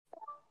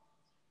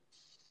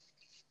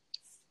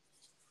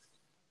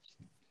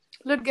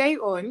Ludga,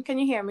 you on? Can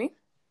you hear me?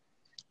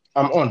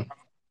 I'm on.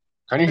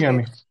 Can you hear Okay.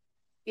 me?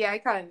 Yeah, I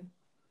can.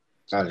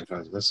 Got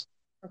it.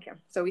 Okay.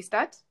 So we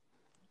start?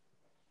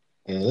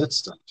 Let's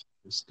start.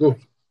 Let's go.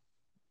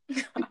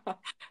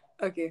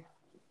 Okay.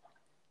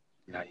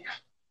 Yeah.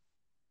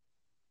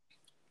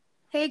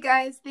 Hey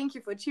guys, thank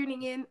you for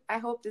tuning in. I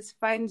hope this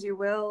finds you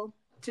well.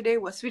 Today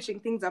we're switching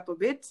things up a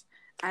bit,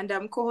 and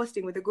I'm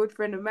co-hosting with a good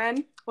friend of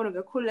mine, one of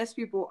the coolest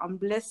people I'm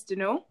blessed to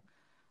know.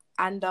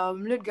 And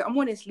Ludga, I'm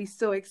honestly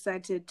so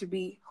excited to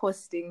be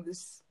hosting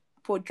this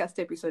podcast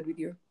episode with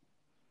you.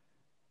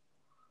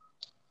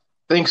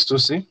 Thanks,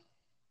 Tosi.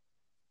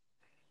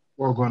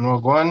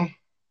 Wagwan.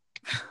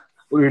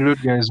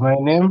 Uriludia is my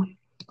name.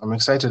 I'm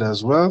excited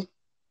as well.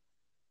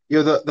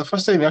 Yeah, the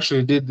first time you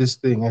actually did this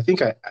thing, I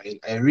think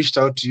I reached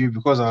out to you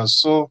because I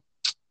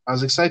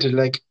was excited.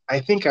 Like, I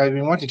think I've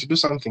been wanting to do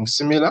something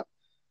similar,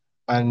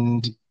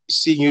 and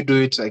seeing you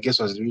do it, I guess,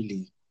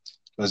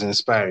 was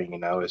inspiring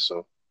in a way.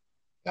 So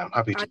yeah, I'm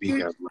happy to be You'd,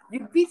 here.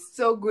 you'd be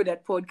so good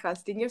at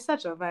podcasting. You're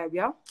such a vibe,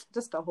 yeah?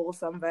 Just a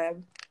wholesome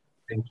vibe.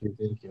 Thank you.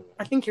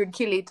 I think you'd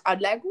kill it.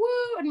 I'd like,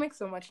 woo, and make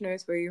so much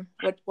noise for you.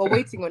 But we're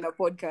waiting on a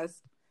podcast.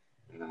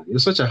 You're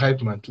such a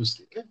hype man,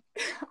 Tosi.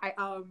 I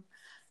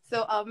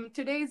So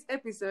today's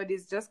episode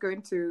is just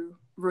going to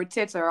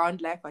rotate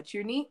around life at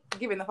uni,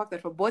 given the fact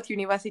that for both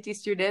university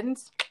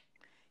students,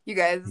 you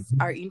guys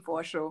are in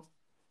for a show.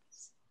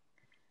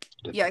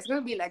 Yeah, it's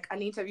gonna be like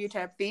an interview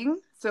type thing.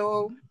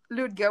 So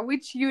Ludga,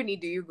 which uni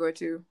do you go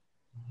to?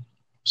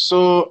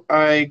 So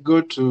I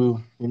go to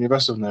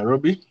University of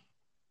Nairobi.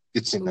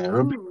 It's in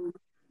Nairobi. Ooh.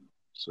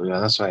 So yeah,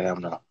 that's where I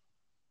am now.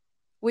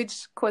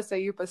 Which course are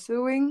you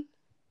pursuing?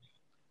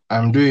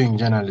 I'm doing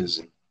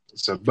journalism.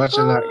 It's a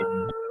bachelor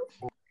in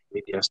Oh,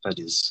 media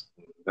studies.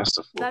 That's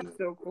the full that's name.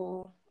 so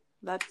cool.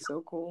 That's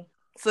so cool.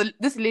 So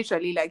this is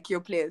literally like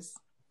your place.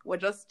 We're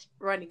just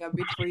running a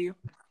bit for you.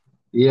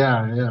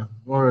 Yeah.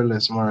 More or Um,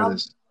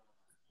 less.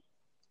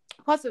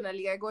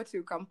 Personally, I go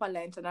to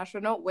Kampala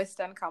International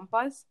Western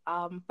Campus,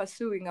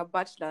 pursuing a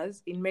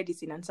bachelor's in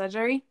medicine and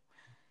surgery.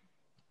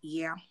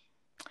 Yeah.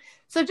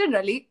 So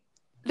generally,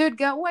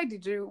 Ludga, why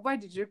did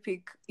you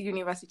pick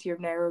University of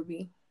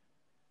Nairobi?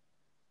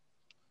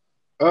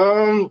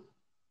 Um,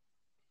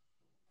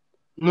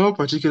 no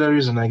particular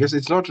reason. I guess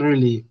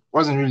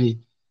wasn't really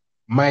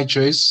my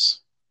choice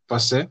per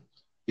se.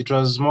 It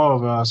was more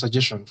of a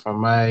suggestion from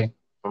my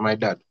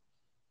dad.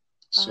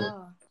 So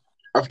Ah.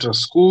 after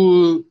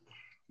school,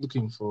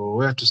 looking for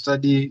where to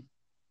study,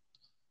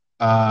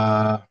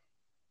 uh,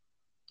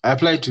 I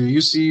applied to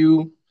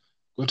UCU,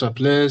 got a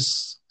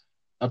place,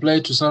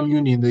 applied to some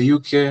uni in the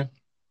UK,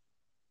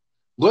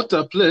 got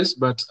a place,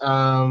 but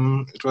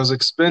it was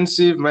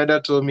expensive. My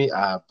dad told me,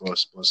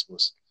 boss,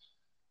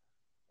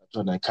 that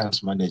one I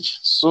can't manage.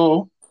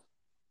 So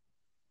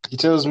he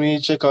tells me,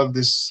 check out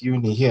this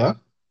uni here,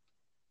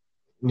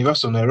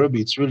 University of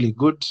Nairobi. It's really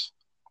good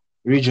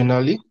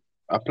regionally.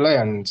 Apply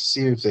and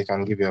see if they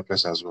can give you a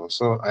place as well.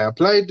 So I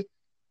applied.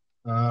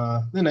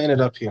 Then I ended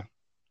up here.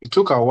 It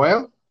took a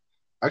while.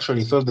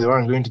 Actually, thought they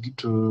weren't going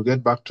to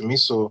get back to me,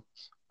 so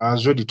I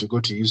was ready to go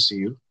to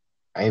UCU.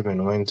 I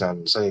even went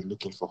and started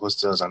looking for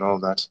hostels and all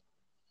that.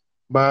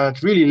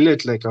 But really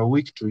late, like a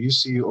week to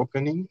UCU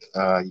opening,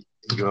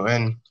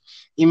 UN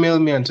email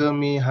me and tell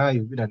me, hi,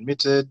 you've been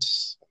admitted.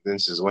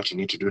 This is what you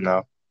need to do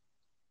now.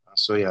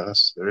 So yeah,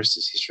 that's the rest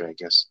is history, I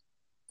guess.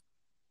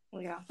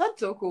 Yeah, that's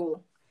so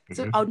cool.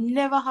 So hmm I would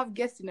never have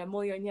guessed in a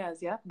million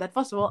years, yeah, that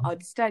first of all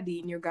I'd study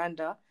in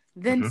Uganda,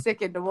 then hmm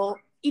second of all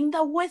in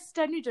the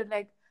Western region,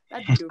 like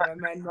that blew my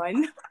mind,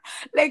 man.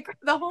 Like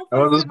the whole I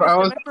first I semester,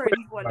 was my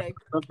parents were like,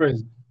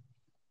 surprised.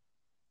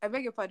 "I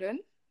beg your pardon."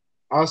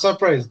 I was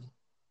surprised.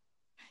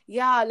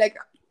 Yeah, like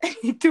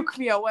it took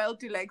me a while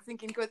to like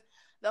thinking because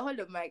the whole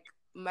of my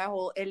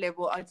whole A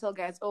level, I tell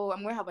guys, "Oh,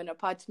 I'm going to have an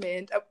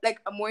apartment. Like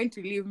I'm going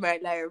to live my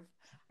life."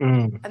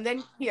 Mm. And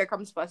then here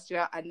comes first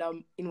year, and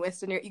in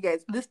Western Europe, you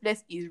guys, this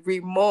place is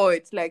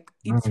remote. Like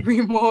it's Mm.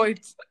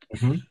 remote.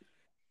 hmm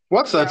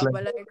What's that Yeah, like?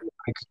 but like,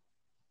 Like I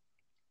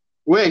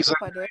where beg your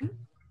exactly? pardon.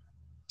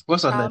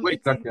 What's that like? Where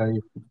It's in exactly are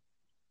you?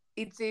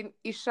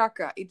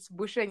 Ishaka. It's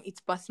Busheng.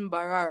 It's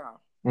Basimbarara.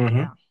 Mm-hmm.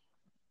 Yeah,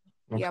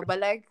 yeah. Okay. But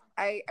like,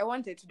 I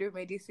wanted to do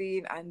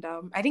medicine, and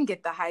I didn't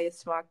get the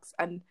highest marks,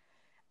 and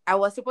I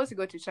was supposed to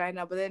go to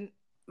China, but then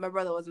my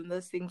brother was on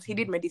those things. He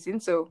did medicine,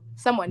 so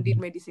someone did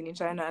medicine in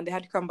China, and they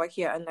had to come back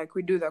here and like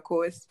redo the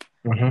course.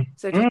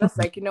 So it was Mm-hmm. just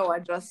like, you know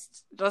what,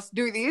 just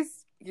do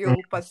this.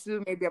 You'll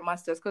pursue maybe a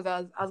master's because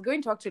I was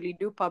going to actually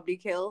do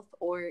public health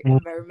or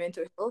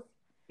environmental health.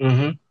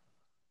 Mm-hmm.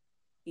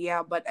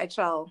 Yeah, but I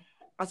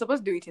was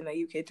supposed to do it in the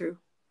UK too.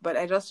 But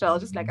I was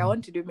just like I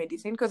want to do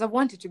medicine because I've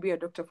wanted to be a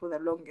doctor for the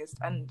longest,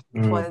 and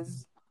it Mm.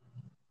 was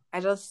I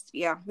just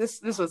yeah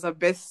this was the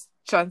best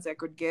chance I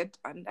could get,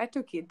 and I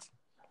took it.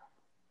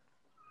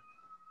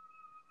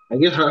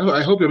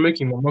 I hope you're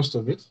making the most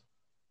of it.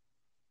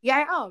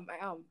 Yeah,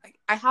 I am.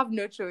 I have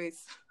no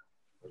choice.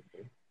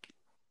 Okay.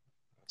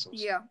 That's awesome.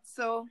 Yeah.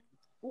 So,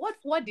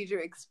 what did you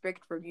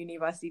expect from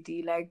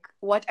university? Like,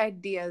 what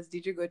ideas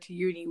did you go to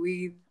uni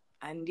with?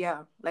 And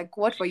yeah, like,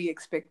 what were you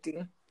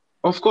expecting?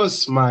 Of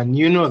course, man,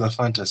 you know the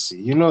fantasy,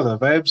 you know the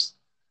vibes.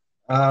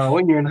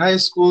 When you're in high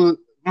school,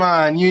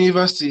 man,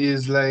 university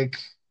is like,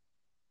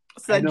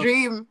 It's I a know,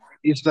 dream.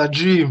 it's the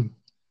dream.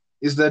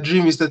 It's the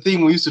dream. It's the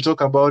thing we used to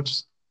talk about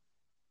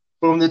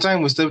from the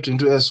time we stepped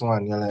into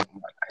S1. You're like,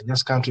 man, I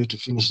just can't wait to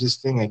finish this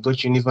thing. I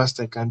got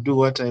university. I can do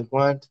what I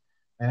want.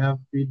 I have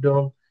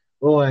freedom.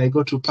 Oh, I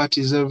go to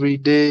parties every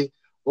day.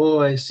 Oh,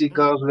 I see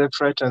girls left,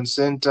 right, and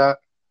center.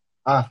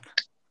 Ah,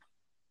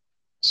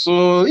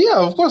 so yeah,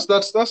 of course,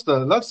 that's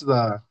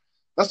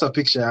the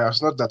picture.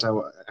 It's not that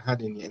I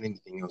had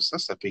anything else.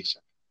 That's the picture.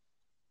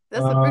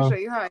 That's the Uh, picture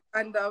you had.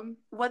 And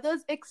were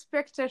those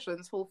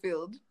expectations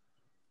fulfilled?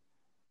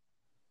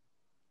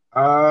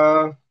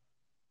 uh,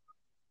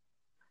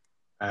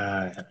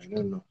 I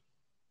don't know.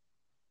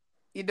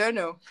 You don't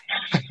know.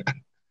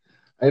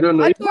 I don't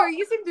know. What were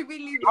you seem to be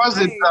It living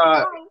wasn't. life?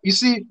 Wow. You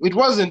see, it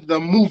wasn't the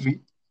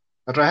movie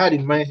that I had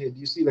in my head.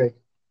 You see, like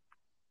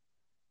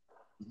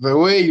the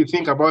way you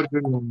think about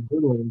it when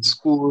you're in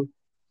school,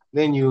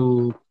 then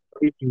you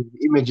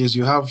images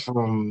you have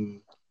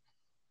from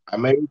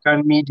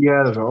American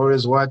media that are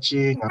always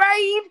watching.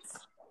 Right.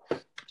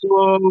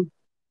 So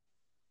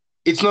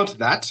it's not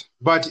that,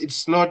 but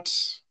it's not.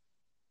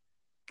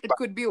 It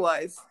could be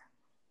wise.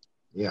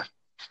 Yeah,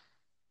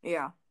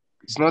 Yeah.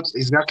 it's not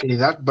exactly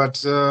that,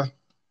 but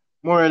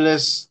more or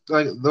less,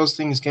 like those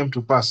things came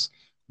to pass.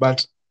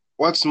 But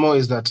what's more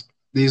is that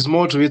there's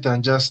more to it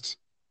than just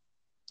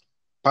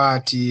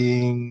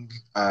partying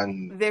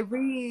and There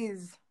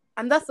is.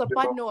 And that's the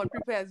part no one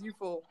prepares you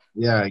for.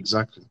 yeah,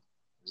 exactly.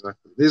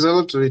 Exactly. There's a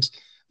lot to it.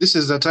 This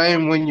is the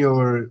time when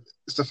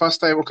it's the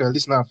first time, okay, at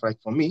least now,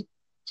 like for me,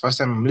 first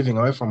time I'm living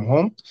away from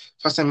home,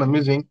 first time I'm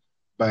living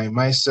by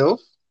myself.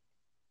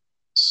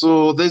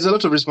 So there's a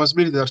lot of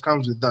responsibility that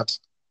comes with that.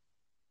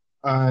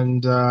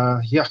 And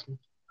yeah,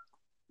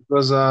 it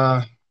was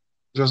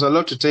a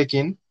lot to take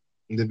in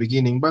the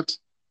beginning, but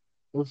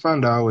we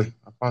found our way.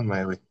 I found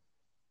my way.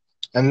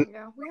 And on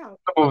Yeah, we are.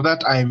 top of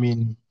that, I'm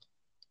in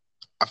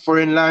a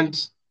foreign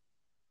land.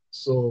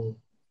 So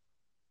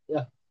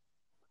yeah,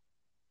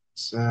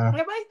 it's Yeah,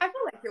 but I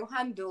feel like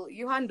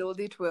you handled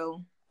it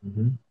well.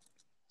 Mhm.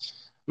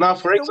 Now,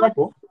 for So what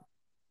example,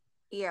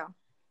 yeah.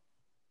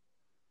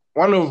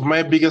 one of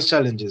my biggest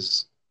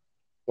challenges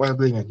while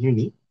being at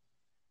uni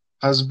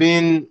has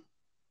been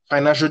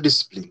financial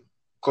discipline.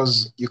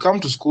 Because you come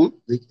to school,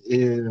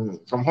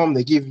 from home,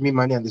 they give me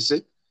money and they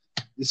say,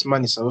 this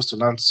money is supposed to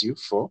last you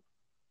for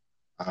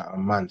a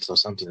month or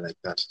something like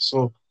that.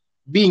 So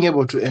being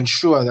able to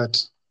ensure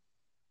that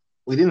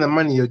within the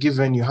money you're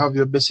given, you have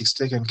your basics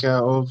taken care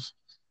of,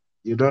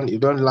 you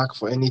don't lack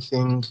for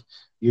anything,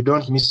 you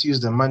don't misuse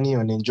the money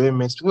on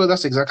enjoyments. Well,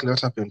 that's exactly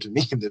what happened to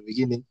me in the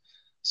beginning.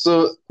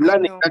 So I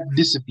learning know. that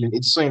discipline,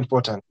 it's so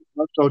important. It's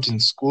not taught in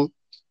school,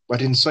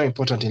 but it's so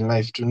important in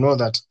life to know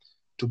that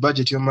to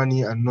budget your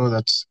money and know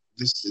that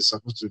this is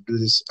supposed to do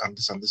this and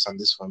this and this and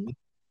this for me.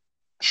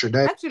 Should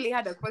I? I actually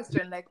had a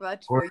question like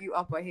that for you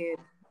up ahead,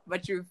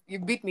 but you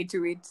beat me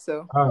to it.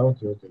 So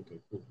Okay,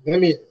 cool. Let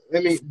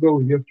me go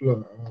with your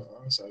two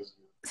answers.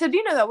 so do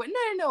you know that?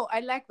 No. I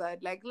like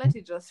that. Like let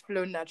it just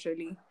flow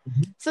naturally.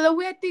 So the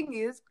weird thing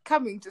is,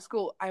 coming to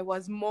school, I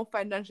was more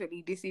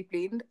financially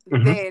disciplined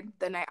Mm-hmm. then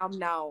than I am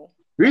now.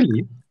 Like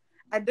Really?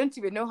 I don't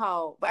even know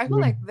how, but I feel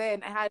Mm, like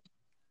then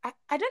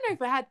I don't know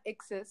if I had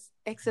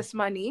excess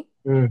money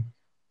mm,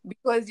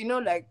 because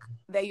like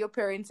they're your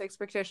parents'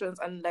 expectations,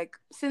 and like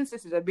since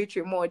this is a bit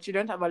remote, you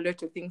don't have a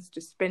lot of things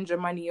to spend your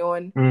money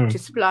on mm, to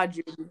splurge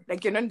on.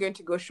 Like you're not going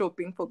to go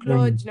shopping for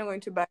clothes, mm, you're not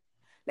going to buy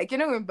you're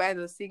not going to buy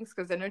those things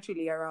because they're not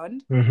really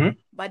around. mm-hmm.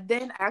 But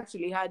then I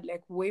actually had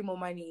like way more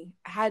money.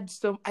 I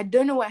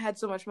don't know why I had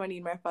so much money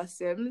in my first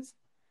sems.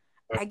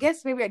 I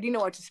guess maybe I didn't know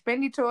what to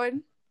spend it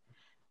on.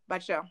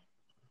 But yeah.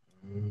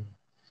 Mm.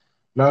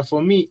 Now,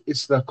 for me,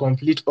 it's the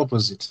complete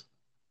opposite.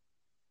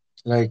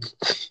 Like,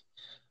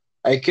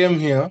 I came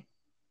here,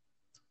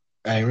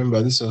 I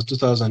remember this was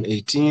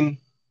 2018,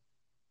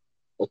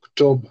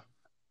 October.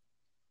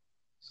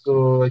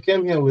 So I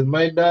came here with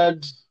my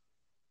dad,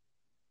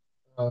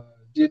 uh,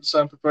 did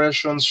some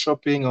preparations,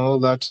 shopping, all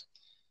that.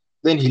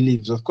 Then he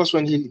leaves. Of course,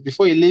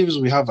 before he leaves,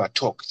 we have a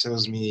talk. He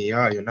tells me,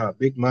 yeah, you're now a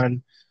big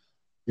man.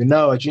 You're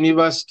now at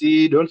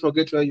university. Don't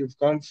forget where you've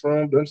come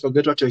from. Don't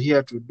forget what you're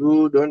here to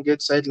do. Don't get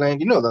sidelined.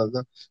 You know,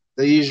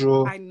 the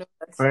usual I know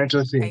that.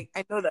 parental thing.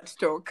 I know that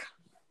talk.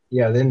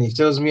 Yeah, then he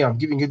tells me, I'm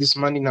giving you this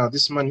money now.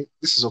 This money,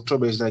 this is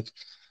October. He's like,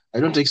 I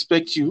don't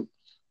expect you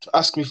to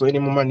ask me for any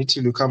more money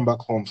till you come back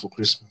home for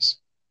Christmas.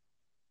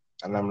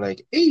 And I'm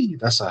like, hey,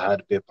 that's a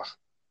hard paper.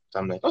 So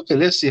I'm like, okay,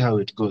 let's see how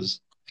it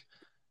goes.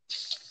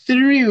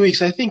 3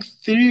 weeks, I think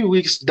 3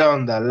 weeks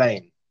down the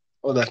line,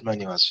 all that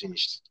money was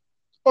finished.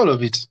 All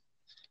of it.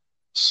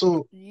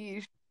 So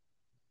Yeesh.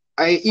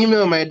 I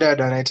email my dad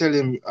and I tell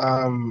him,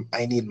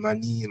 I need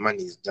money,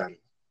 money is done.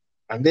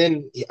 And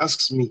then he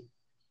asks me,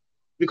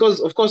 because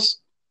of course,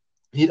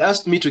 he'd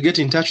asked me to get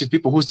in touch with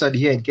people who study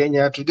here in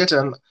Kenya to get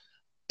an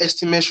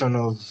estimation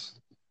of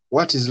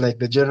what is like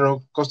the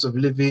general cost of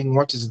living,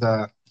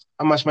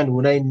 how much money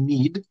would I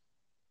need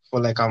for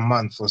like a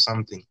month or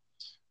something.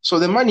 So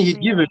the money he'd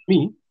Yeah. given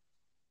me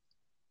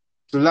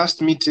to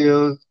last me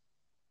till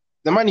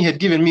the money he had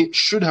given me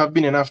should have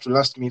been enough to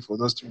last me for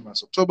those 3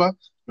 months, October,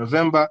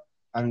 November,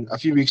 and a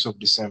few weeks of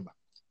December.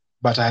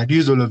 But I had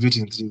used all of it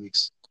in 3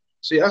 weeks.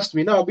 So he asked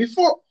me, now,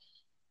 before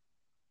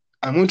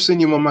I'm going to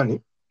send you more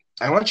money,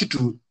 I want you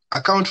to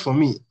account for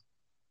me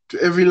to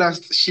every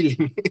last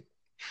shilling.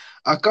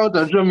 Account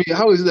and show me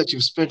how is it that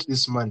you've spent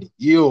this money.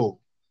 Yo,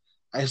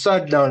 I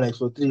sat down like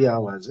for 3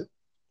 hours.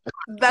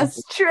 That's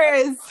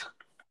stress.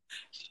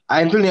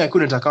 I'm telling you, I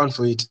couldn't account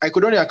for it. I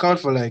could only account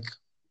for like,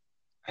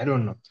 I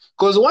don't know.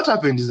 Because what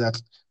happened is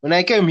that when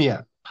I came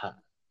here, I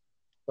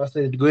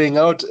started going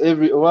out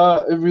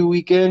every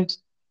weekend,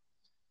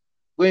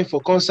 going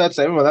for concerts.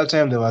 I remember that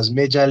time there was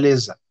Major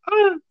Lazer.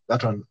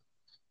 That one,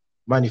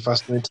 money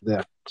first went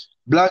there.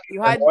 Black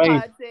You and had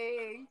White,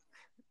 party.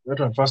 that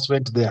one first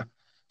went there.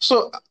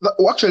 So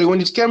actually,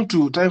 when it came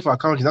to time for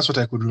accounting, that's what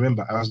I could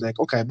remember. I was like,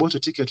 okay, I bought a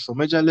ticket for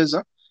Major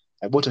Lazer.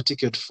 I bought a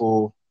ticket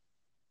for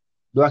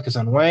Blackers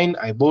and Wine.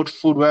 I bought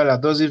food while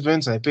at those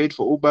events. I paid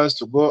for Ubers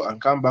to go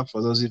and come back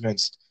for those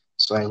events.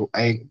 So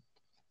I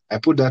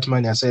put that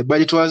money aside.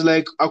 But it was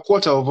like a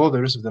quarter of all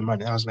the rest of the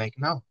money. I was like,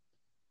 now,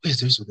 where's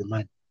the rest of the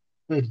money?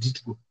 Where did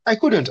it go? I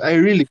couldn't. I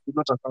really could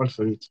not account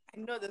for it. I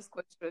know those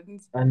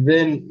questions. And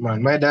then,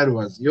 man, my dad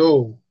was,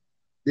 yo,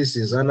 this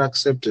is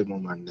unacceptable,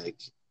 man.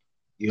 Like,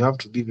 you have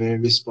to be very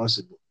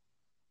responsible.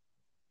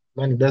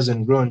 Money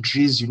doesn't grow on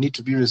trees. You need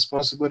to be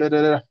responsible. Da,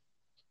 da, da.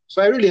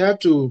 So I really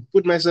had to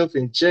put myself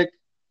in check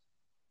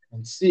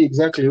and see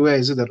exactly where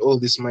is it that all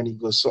this money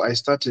goes. So I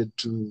started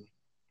to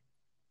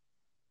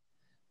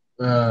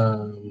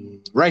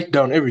write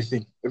down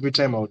everything. Every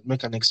time I would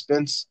make an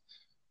expense,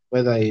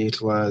 whether it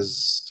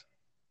was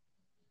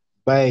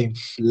buying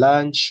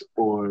lunch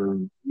or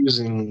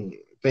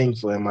paying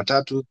for a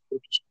matatu to go to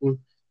school,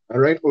 I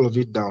write all of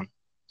it down.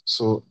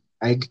 So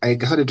I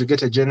started to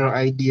get a general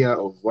idea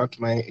of what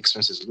my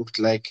expenses looked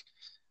like.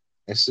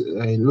 I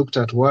looked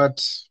at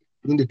what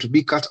needed to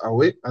be cut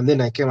away, and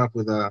then I came up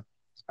with a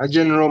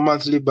general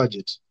monthly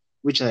budget,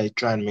 which I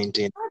try and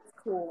maintain. That's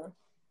cool.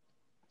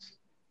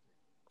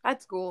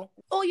 That's cool.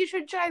 Oh, you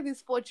should try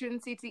this Fortune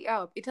City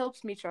app. It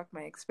helps me track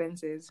my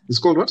expenses. It's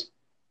called what?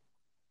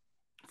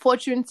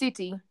 Fortune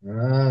City.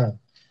 Yeah.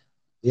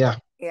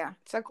 Yeah,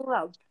 it's a cool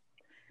app.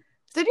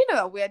 So do you know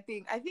that weird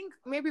thing? I think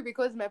maybe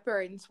because my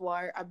parents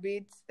were a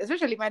bit,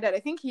 especially my dad, I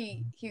think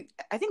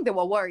I think they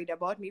were worried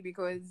about me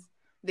because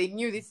they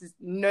knew this is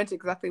not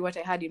exactly what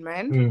I had in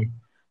mind.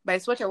 But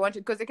it's what I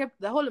wanted, because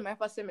the whole of my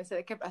first semester,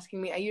 they kept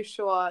asking me, are you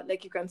sure,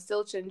 like, you can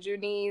still change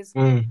unis?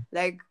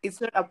 Like, it's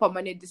not a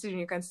permanent decision,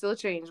 you can still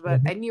change. But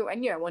I knew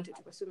I wanted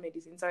to pursue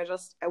medicine, so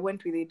I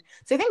went with it.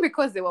 So I think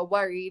because they were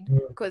worried,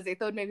 because they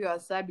thought maybe I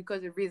was sad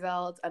because of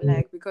results, and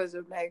like because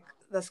of like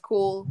the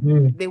school,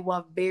 they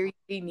were very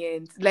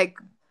lenient. Like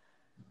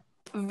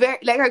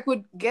I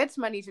could get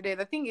money today.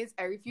 The thing is,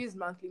 I refuse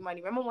monthly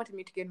money. My mom wanted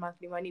me to get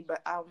monthly money,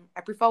 but I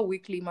prefer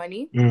weekly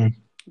money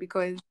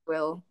because,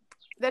 well,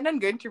 they're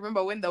not going to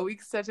remember when the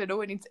week started or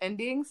when it's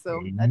ending,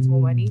 so that's more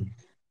money.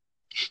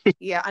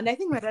 Yeah, and I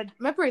think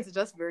my parents are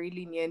just very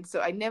lenient, so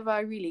I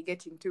never really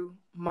get into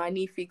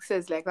money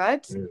fixes like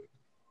that.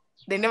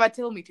 They never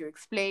tell me to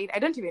explain. I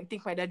don't even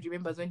think my dad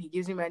remembers when he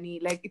gives me money.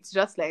 Like, it's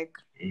just like,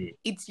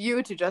 it's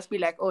you to just be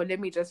like, oh, let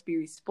me just be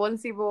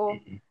responsible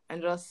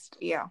and just,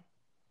 yeah.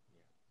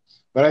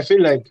 But I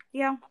feel like,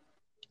 yeah,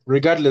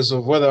 regardless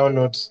of whether or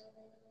not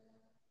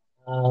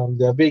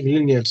they're being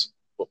lenient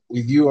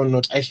with you or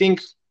not, I think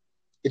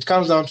it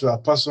comes down to a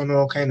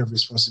personal kind of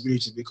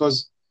responsibility,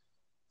 because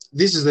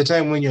this is the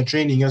time when you're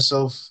training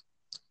yourself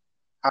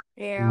how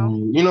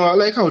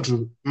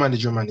to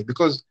manage your money,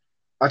 because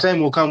a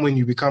time will come when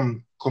you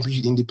become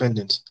completely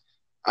independent,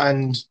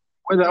 and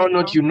whether or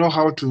not you know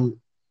how to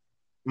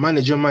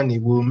manage your money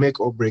will make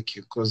or break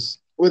you, because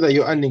whether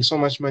you're earning so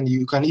much money,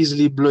 you can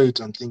easily blow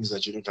it on things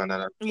that you don't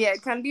understand. Yeah,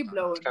 it can be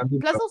blown.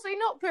 Plus, also,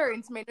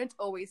 parents may not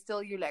always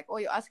tell you like, oh,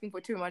 you're asking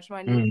for too much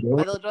money,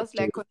 but they'll just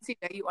like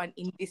consider you an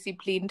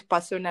indisciplined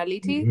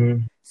personality.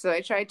 So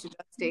I try to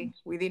just stay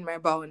within my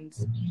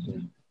bounds.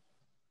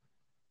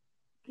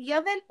 Yeah,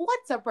 then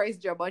what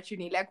surprised you about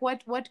uni? Like,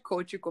 what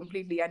caught you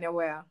completely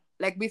unaware?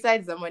 Like,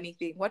 besides the money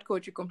thing, what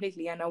caught you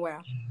completely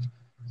unaware?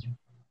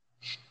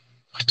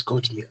 What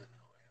caught me unaware?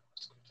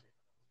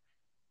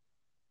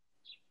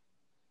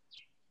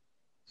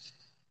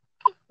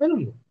 I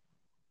don't know.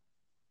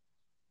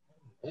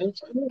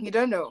 You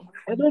don't know?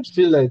 I don't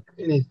feel like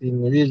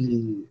anything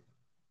really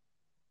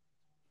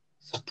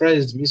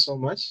surprised me so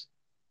much.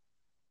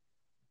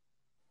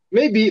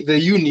 Maybe the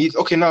unit.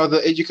 Okay, now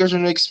the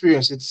educational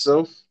experience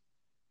itself.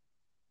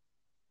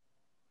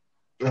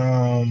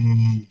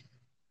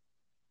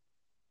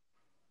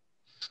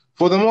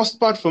 For the most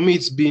part, for me,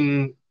 it's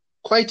been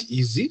quite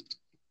easy.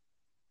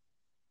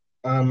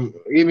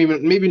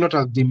 Maybe not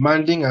as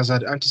demanding as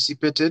I'd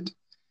anticipated.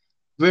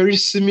 Very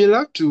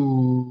similar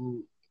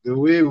to the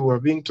way we were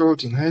being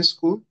taught in high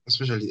school,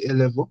 especially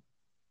A-level.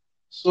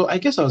 So I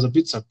guess I was a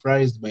bit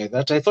surprised by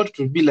that. I thought it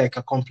would be like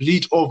a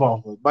complete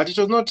overhaul, but it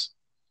was not.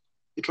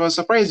 It was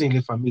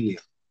surprisingly familiar.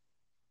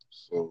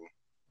 So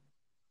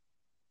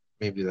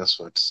Maybe that's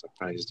what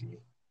surprised me.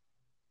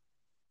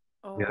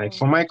 Yeah, like Oh,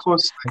 for my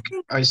course, I like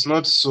think it's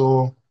not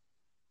so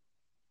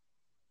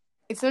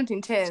it's not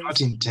it's not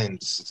intense.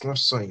 intense. It's not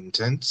so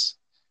intense.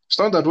 It's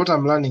not that what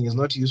I'm learning is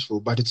not useful,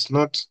 but it's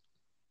not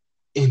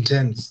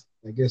intense.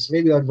 I guess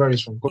maybe that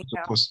varies from course to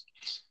Yeah. course.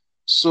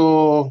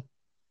 So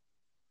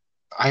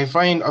I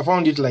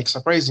found it like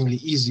surprisingly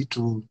easy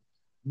to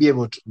be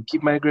able to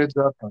keep my grades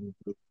up and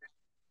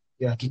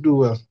to do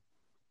well.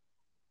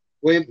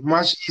 Way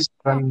much easier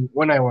Oh, than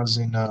when I was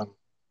in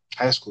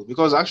high school.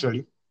 Because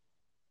actually,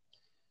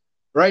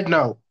 right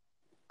now,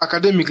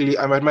 academically,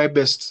 I'm at my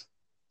best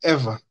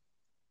ever.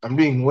 I'm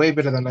doing way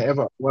better than I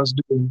ever was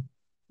doing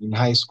in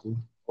high school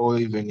or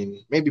even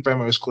in maybe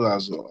primary school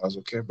as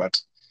okay, but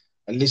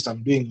at least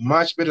I'm doing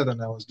much better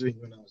than I was doing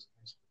when I was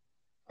in high school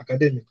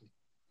academically.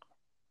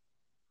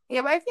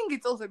 yeah, but I think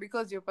it's also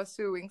because you're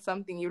pursuing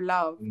something you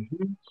love.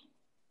 Hmm.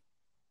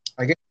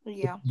 I guess,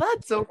 Yeah,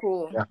 that's so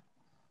cool. yeah.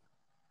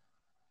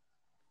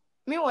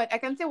 Me, what I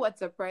can say, what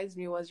surprised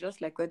me was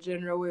just like the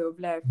general way of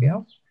life. Yeah,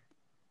 Mhm.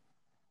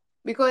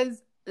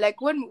 because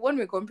like when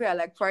we compare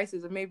like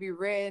prices or maybe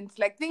rent,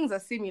 like things are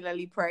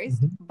similarly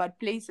priced, Mhm. but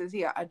places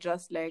here are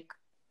just like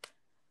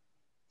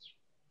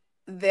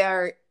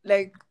they're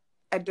like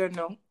I don't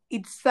know.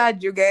 It's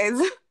sad, you guys.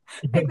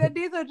 Like the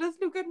days I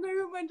just look at my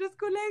room and just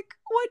go like,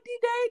 what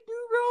did I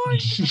do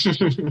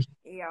wrong?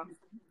 Yeah.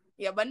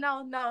 Yeah, but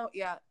now,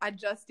 yeah,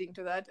 adjusting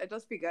to that, I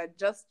just figured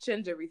just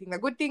change everything. The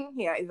good thing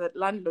here is that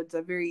landlords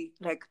are very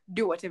like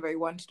do whatever you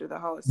want to the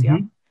house. Yeah,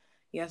 Mhm.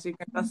 yeah, so you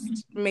can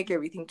just make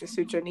everything to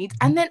suit your needs.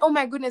 And then, oh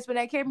my goodness, when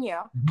I came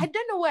here, I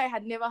don't know why I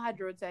had never had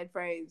roadside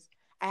fries.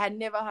 I had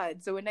never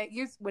had. So when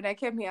I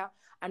came here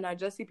and I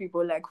just see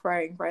people like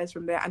frying fries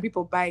from there and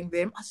people buying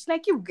them, I was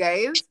like, you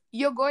guys,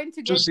 you're going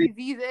to to get see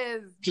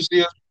diseases. to see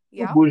you're too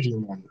Yeah, bougie,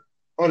 man.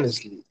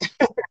 Honestly.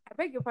 I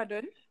beg your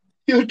pardon.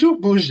 You're too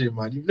bougie,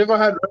 man. You've never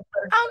had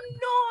I'm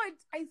not.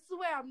 I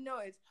swear I'm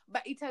not.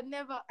 But it had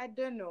never. I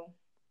don't know.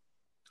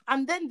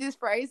 And then these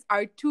fries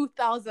are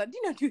 2,000.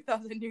 You know,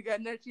 2,000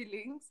 Uganda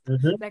shillings.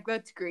 Mhm. Like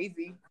that's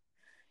crazy.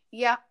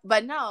 Yeah,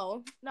 but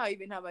now I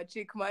even have a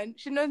chick, man.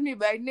 She knows me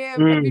by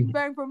name. I've been Mm.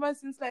 buying from her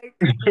since like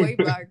way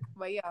back.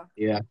 But yeah,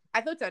 Yeah.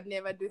 I thought I'd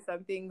never do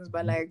some things,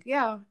 but like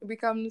yeah, it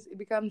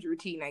becomes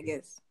routine, I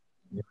guess.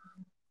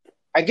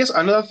 I guess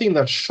another thing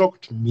that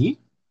shocked me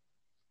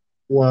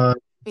was,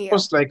 Yeah,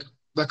 like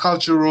the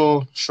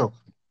cultural shock.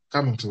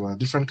 Coming to a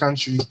different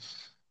country,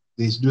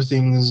 they do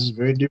things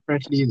very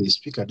differently. They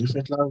speak a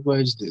different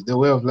language. The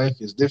way of life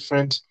is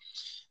different.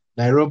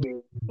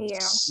 Nairobi, yeah.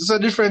 it's a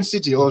different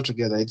city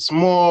altogether. It's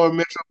more Okay,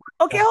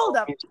 metropolitan. hold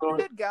up, So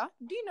Ludga.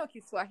 Do you know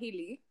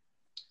Kiswahili?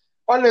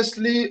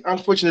 honestly,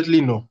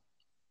 unfortunately, no.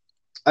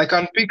 I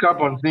can pick up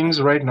on Oh,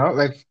 things right now.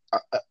 Like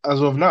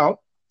as of now,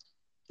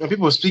 when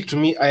people speak to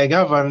me, I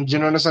have a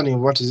general understanding of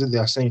what is it they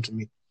are saying to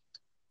me.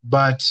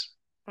 But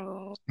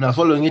oh, now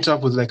following it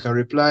up with like a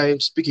reply,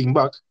 speaking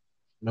back,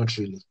 not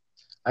really.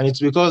 And it's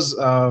because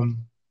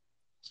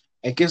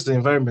I guess the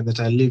environment that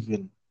I live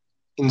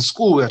in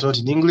school we are taught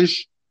in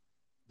English.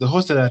 The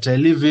hostel that I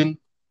live in,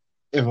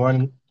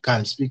 everyone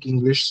can speak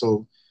English.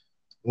 So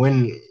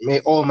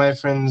all my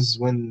friends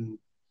when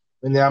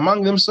they're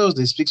among themselves,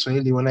 they speak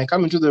Swahili. When I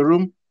come into the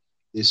room,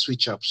 they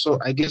switch up. So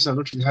I guess I've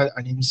not really had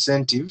an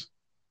incentive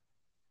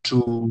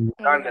to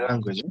learn the yeah.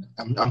 language.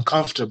 I'm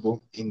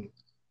comfortable in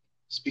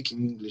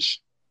speaking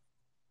English.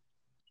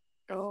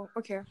 Oh,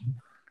 okay.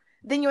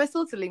 Then you were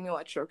still telling me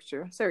what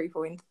structure. Sorry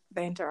for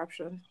the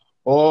interruption.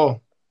 Oh,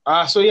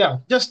 so yeah,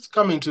 just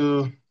coming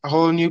to a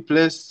whole new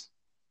place,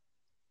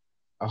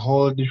 a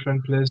whole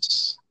different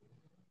place.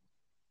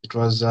 It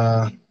was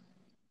I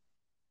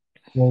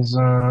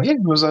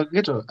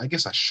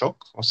guess a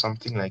shock or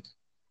something like,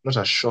 not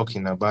a shock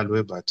in a bad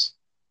way, but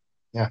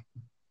yeah,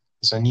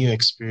 it's a new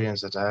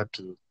experience that I had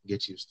to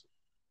get used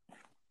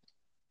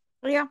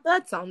to. Yeah,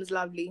 that sounds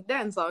lovely.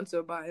 Doesn't sound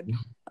so bad.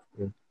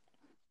 Yeah.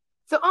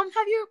 So,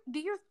 do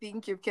you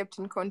think you've kept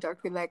in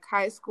contact with like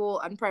high school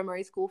and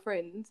primary school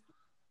friends?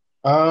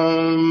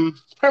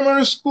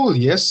 Primary school,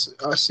 yes.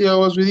 I see. I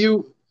was with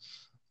you.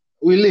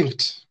 We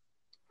linked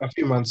a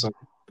few months ago.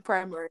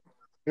 Primary.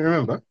 You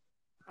remember?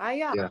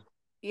 Yeah. Yeah.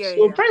 Yeah,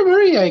 So yeah.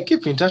 primary, I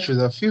keep in touch with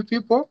a few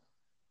people.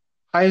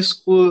 High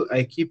school,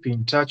 I keep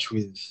in touch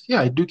with.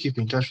 Yeah, I do keep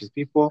in touch with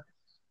people.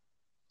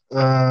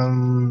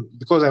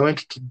 Because I went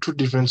to two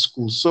different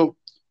schools. So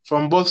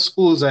from both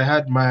schools, I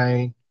had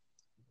my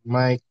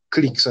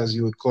cliques, as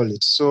you would call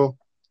it. So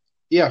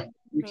yeah,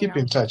 we keep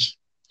Yeah. in touch.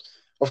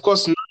 Of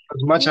course, not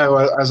as much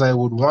Yeah. as I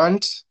would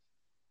want.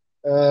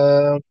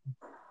 Um,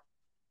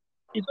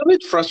 it's a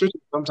bit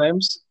frustrating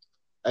sometimes.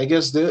 I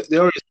guess there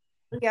is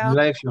in Yeah.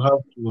 life you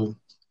have to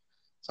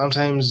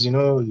sometimes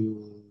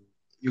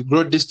you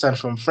grow distant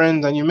from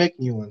friends and you make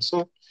new ones.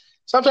 So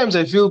sometimes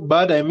I feel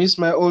bad. I miss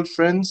my old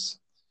friends,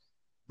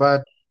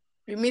 but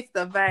You miss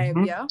the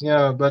vibe, yeah?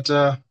 yeah, but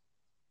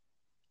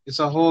it's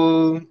a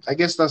whole. I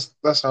guess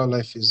that's how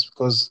life is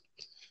because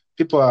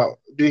people are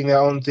doing their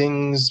own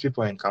things.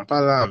 People are in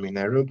Kampala. I'm in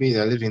Nairobi.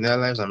 They're living their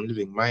lives. I'm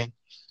living mine.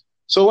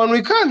 So when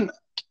we can,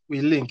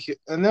 we link,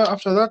 and then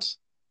after that,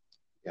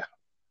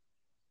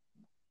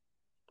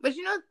 But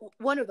you know,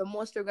 one of the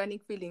most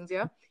organic feelings,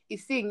 yeah,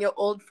 is seeing your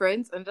old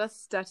friends and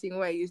just starting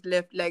where you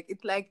left.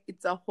 Like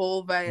it's a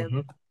whole vibe.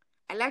 Mm-hmm.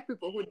 I like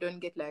people who don't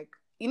get like,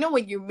 you know,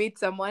 when you meet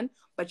someone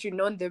but you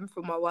know them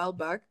from a while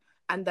back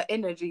and the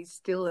energy is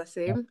still the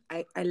same.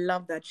 I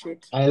love that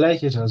shit. I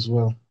like it as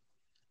well.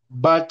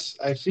 But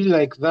I feel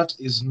like that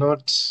is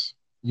not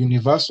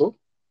universal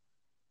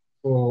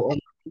for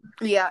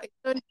Yeah, it's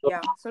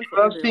not for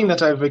another thing everyone.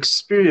 that I've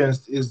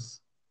experienced is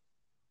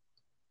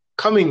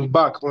coming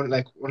back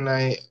when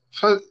I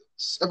first,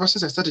 ever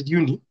since I started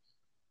uni,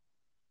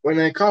 when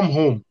I come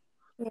home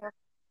Yeah.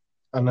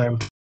 and I'm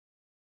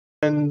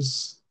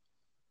friends,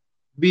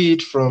 be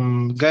it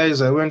from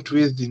guys I went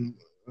with in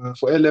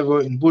for A level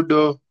in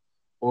Budo,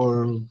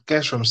 or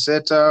guys from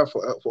SETA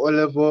for O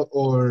level,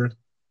 or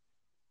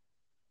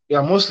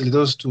yeah, mostly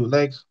those two.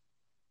 Like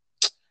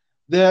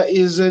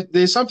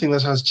there's something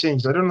that has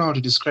changed. I don't know how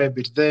to describe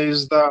it.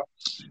 There's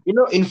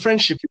in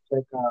friendship,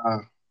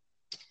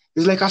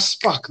 it's like a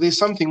spark. There's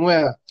something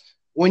where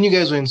when you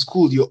guys were in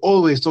school, you're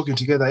always talking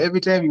together.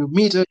 Every time you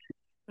meet,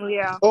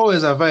 Yeah.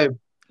 always a vibe.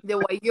 They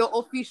were your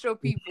official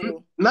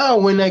people. Now,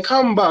 when I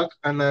come back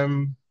and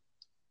I'm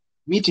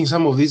meeting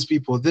some of these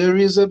people, there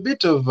is a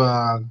bit of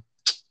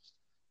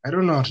I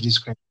don't know how to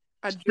describe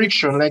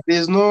friction. Adrift.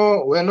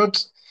 Like we're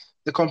not,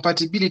 the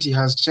compatibility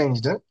has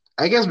changed.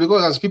 I guess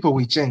because as people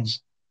we change.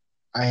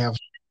 I have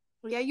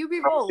Yeah, you've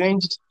evolved.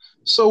 changed,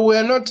 so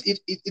we're not.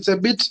 It's a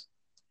bit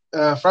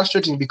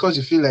frustrating because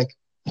you feel like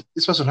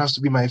this person has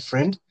to be my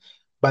friend,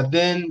 but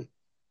then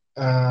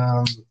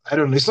I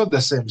don't know. It's not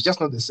the same. It's just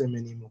not the same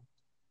anymore.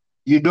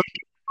 You don't.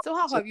 So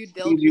how have you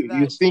dealt with You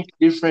that? think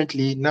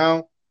differently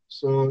now.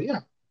 So yeah,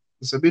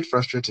 it's a bit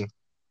frustrating.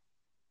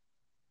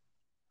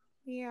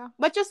 Yeah.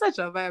 But you're such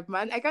a vibe,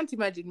 man. I can't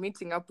imagine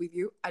meeting up with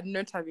you and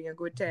not having a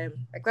good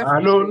time. Like that would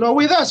be No, no.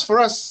 crazy. With us, for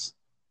us,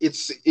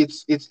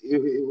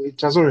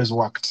 it has always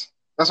worked.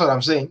 That's what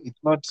I'm saying.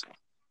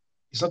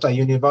 It's not a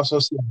universal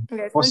thing.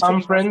 Yeah, it's For not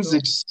some friends, universal.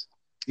 it's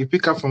you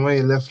pick up from where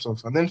you left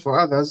off, and then for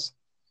others,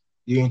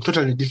 you're in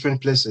totally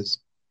different places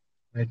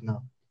right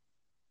now.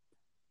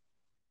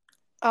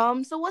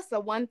 So what's the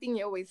one thing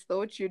you always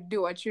thought you'd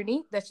do at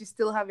uni that you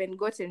still haven't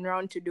gotten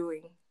around to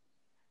doing?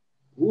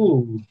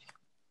 Ooh.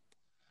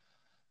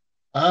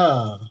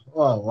 Wow,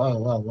 wow,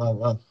 wow, wow,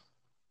 wow.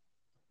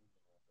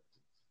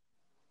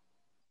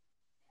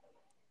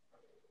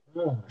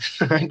 Ah,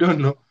 I don't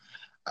know.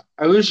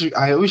 I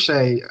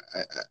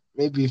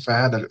maybe if I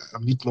had a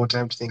bit more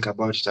time to think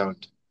about it, I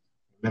would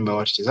remember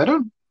what it is. I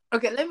don't.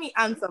 Okay, let me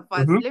answer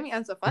first. Mm-hmm, Let me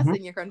answer first, mm-hmm,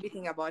 then you can be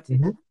thinking about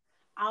it.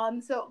 mm-hmm.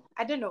 So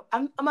I don't know.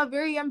 I'm a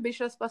very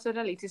ambitious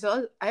personality.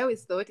 So I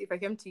always thought if I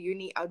came to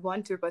uni, I'd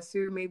want to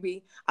pursue,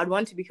 maybe I'd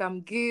want to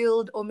become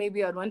guild, or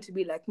maybe I'd want to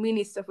be like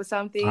minister for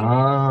something.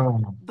 Ah,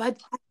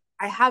 But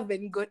I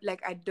haven't got,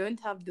 like, I don't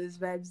have those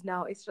vibes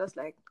now. It's just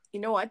like, you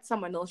know what,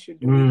 someone else should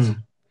do it.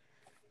 mm,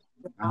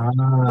 But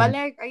ah,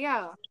 like,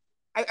 yeah,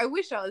 I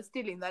wish I was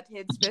still in that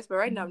headspace. But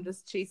right now, I'm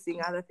just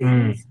chasing other mm,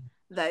 things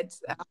that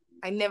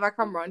I never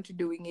come around to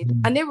doing it.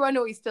 mm, And everyone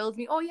always tells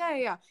me, "Oh yeah,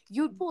 yeah,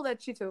 you'd pull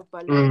that shit off."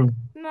 But like, mm.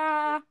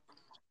 nah,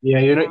 Yeah,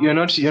 yeah, you're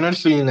not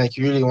feeling like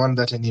you really want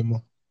that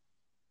anymore.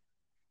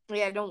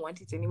 yeah, I don't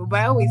want it anymore. But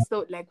I always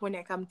thought like when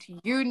I come to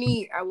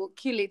uni, I will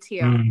kill it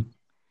here. Mm.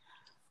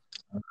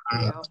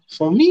 Yeah.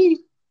 For me,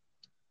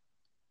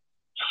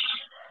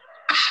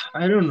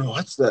 I don't know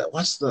what's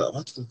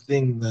the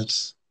thing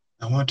that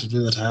I want to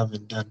do that I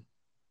haven't done.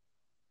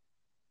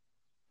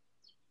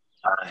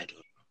 I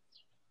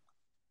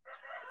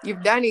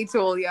You've done it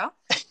all, yeah.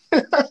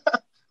 don't.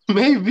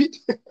 Maybe.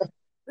 Good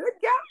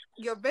girl.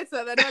 You're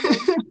better than all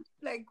of them.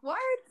 Like what?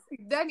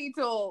 You've done it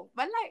all.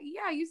 But like,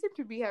 yeah, you seem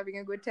to be having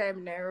a good time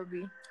in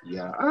Nairobi.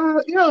 Yeah.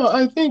 Yeah.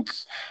 I think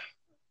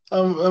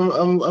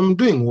I'm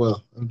doing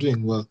well. I'm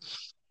doing well.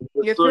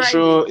 You're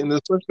thriving. In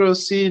the social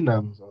scene,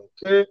 I'm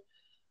okay.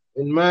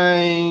 In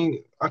my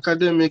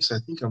academics, I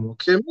think I'm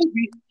okay.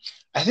 Maybe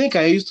I think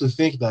I used to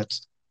think that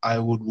I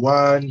would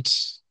want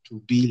to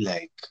be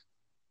like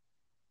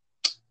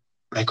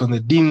on the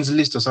dean's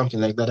list or something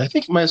like that. I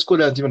think my school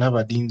doesn't even have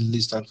a dean's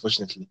list,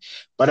 unfortunately.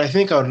 But I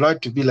think I would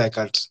like to be like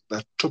at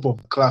the top of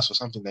the class or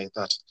something like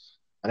that.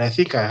 And I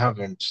think I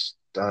haven't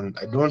done.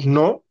 I don't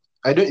know.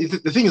 I don't.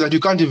 The thing is that you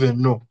can't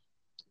even know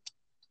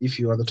if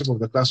you are the top of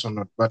the class or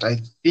not. But I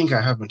think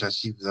I haven't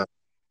achieved that.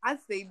 As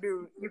they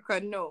do, you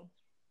can know.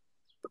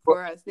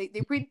 For us, they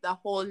print the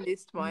whole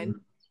list,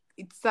 man.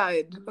 It's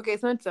sad. Okay,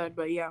 it's not sad,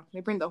 but yeah,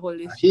 they print the whole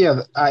list.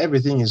 Here,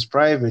 everything is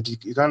private.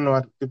 You can't know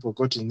what people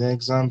got in their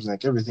exams.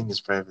 Like everything is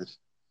private.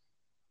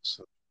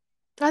 So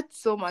That's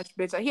so much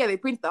better. Here they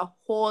print the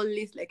whole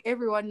list. Like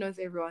everyone knows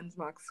everyone's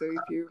marks. So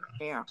if you,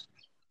 yeah,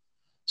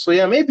 so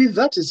yeah, maybe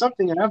that is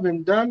something I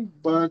haven't done.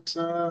 But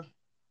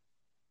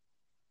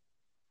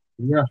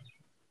yeah.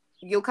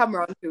 you'll come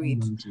around to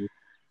it.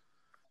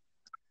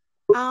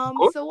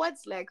 Cool. So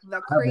what's like the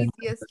I haven't.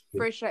 craziest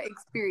fresher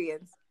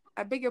experience?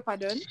 I beg your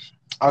pardon?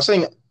 I was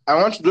saying I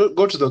want to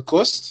go to the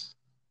coast,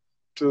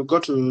 to go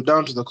to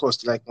down to the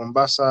coast, like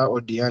Mombasa or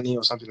Diani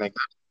or something like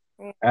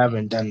that. Mm. I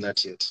haven't done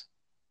that yet,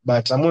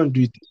 but I'm going to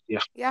do it this year.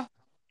 Yeah.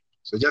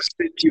 So just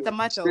It's a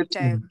matter stay of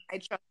tuned. time. I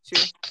trust you.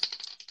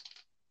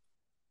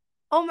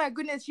 Oh my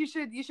goodness, you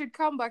should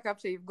come back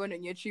after you've gone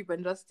on your trip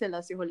and just tell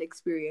us your whole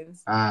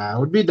experience. I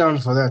would be down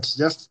for that.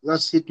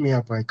 Just hit me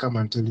up. I come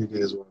and tell you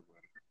guys what.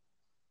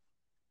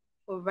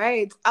 All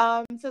right. So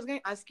I was going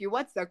to ask you,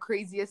 what's the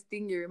craziest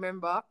thing you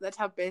remember that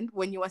happened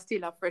when you were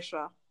still a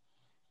fresher?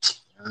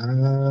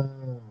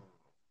 Ah,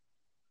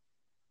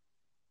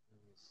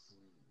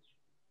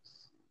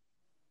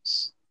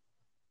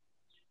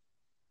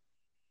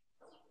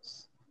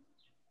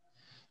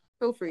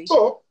 Feel free.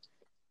 so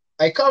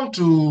I come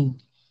to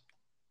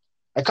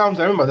I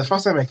remember the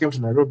first time I came to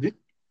Nairobi.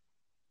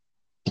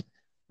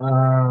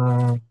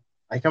 Uh,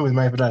 I came with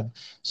my dad.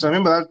 So I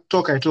remember that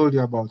talk I told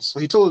you about. So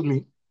he told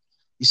me,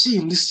 you see,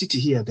 in this city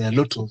here, there are a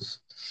lot of,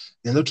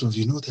 there are a lot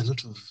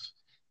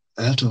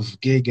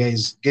of gay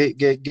guys,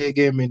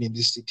 gay men in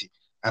this city.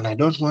 And I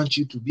don't want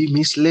you to be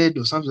misled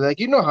or something like,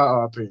 you know how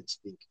our parents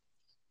think.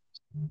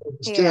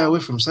 Stay Yeah. away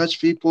from such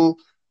people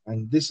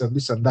and this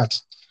and that.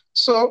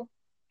 So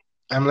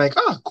I'm like,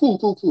 cool,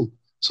 cool, cool.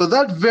 So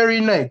that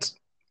very night,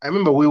 I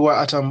remember we were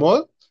at a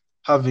mall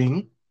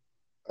having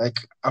like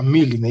a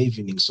meal in the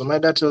evening. So my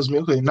dad tells me,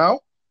 okay, now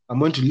I'm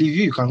going to leave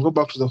you. You can go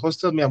back to the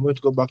hostel. Me, I'm going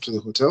to go back to the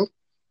hotel,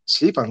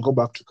 sleep, and go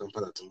back to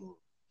Kampala tomorrow.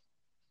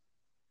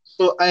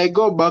 So I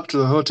go back to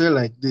the hotel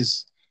like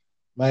this.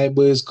 My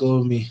boys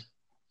call me.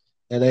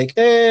 They're like,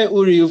 hey,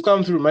 Uri, you've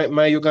come through.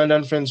 My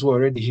Ugandan friends who are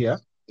already here.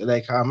 They're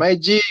like, my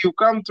G, you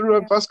come through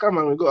and Yeah. first come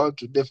and we go out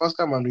today. First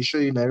come and we show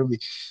you Nairobi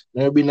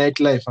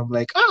nightlife. I'm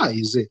like,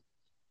 is it?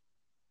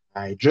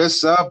 I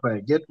dress up, I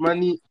get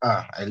money,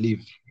 I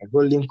leave. I go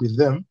link with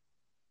them.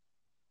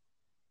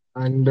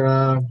 And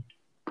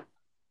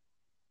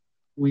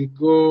we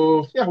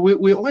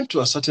went to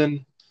a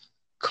certain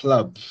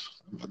club.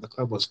 The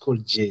club was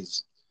called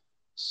Jay's.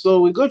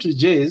 So we go to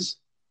Jay's,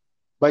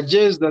 but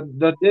Jay's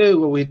that day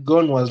when we'd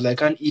gone was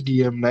like an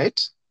EDM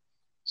night.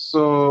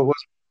 So it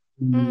was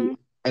Mm.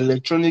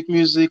 electronic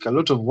music, a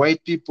lot of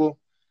white people.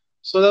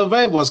 So the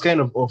vibe was kind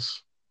of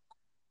off.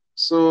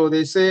 So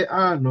they say,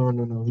 no, no,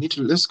 no,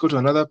 let's go to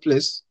another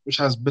place which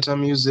has better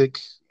music,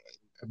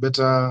 a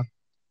better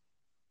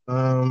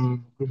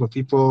group of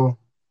people,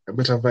 a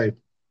better vibe.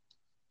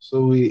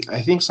 So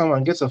I think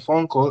someone gets a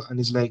phone call and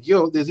is like,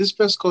 yo, there's this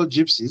place called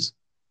Gypsies.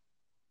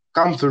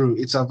 Come through.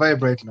 It's a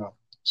vibe right now.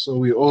 So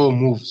we all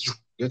move,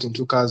 get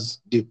into cars,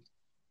 dip,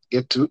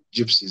 get to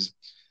Gypsies.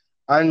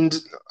 And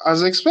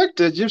as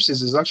expected,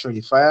 Gypsies is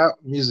actually fire.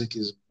 Music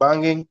is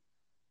banging.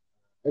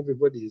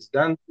 Everybody is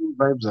dancing.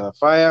 Vibes are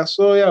fire.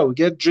 So yeah, we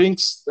get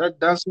drinks, start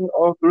dancing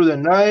all through the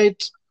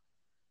night.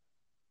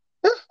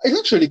 Yeah, it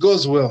actually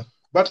goes well.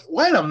 But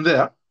while I'm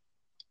there,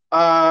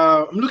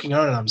 I'm looking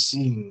around and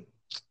seeing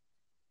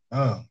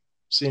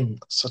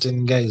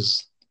certain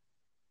guys.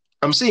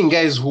 I'm seeing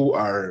guys who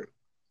are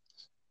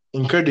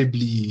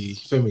incredibly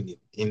feminine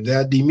in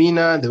their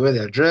demeanor, the way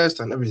they're dressed,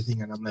 and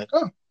everything. And I'm like,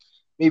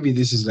 maybe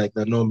this is like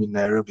the norm in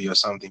Nairobi or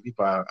something.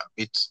 People are a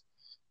bit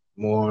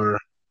more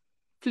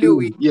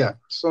fluid. Fluid. Yeah.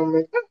 So I'm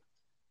like,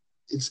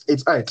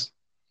 it's right.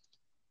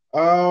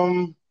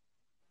 Um.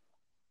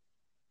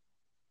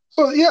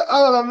 So yeah,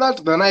 other than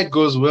that, the night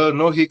goes well,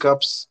 no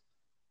hiccups.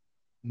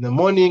 In the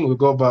morning, we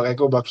go back. I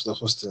go back to the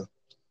hostel.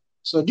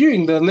 So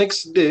during the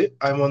next day,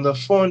 I'm on the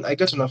phone. I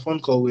get on a phone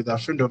call with a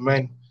friend of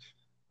mine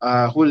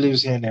who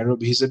lives here in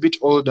Nairobi. He's a bit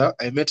older.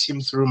 I met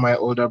him through my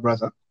older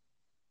brother.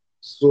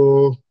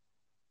 So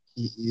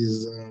he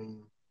is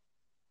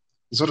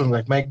he's sort of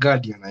like my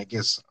guardian, I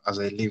guess, as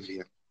I live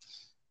here.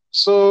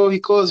 So he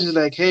calls, he's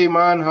like, hey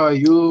man, how are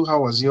you?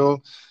 How was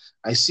your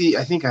I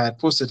think I had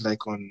posted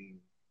like on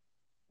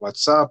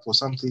WhatsApp or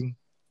something.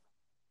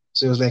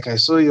 So he was like, I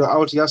saw you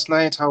out last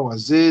night. How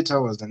was it?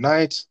 How was the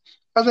night?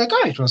 I was like,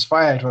 it was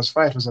fire, it was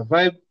fire, it was a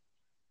vibe.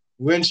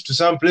 Went to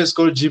some place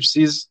called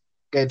Gypsies.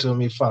 Guy told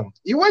me, fam,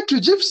 you went to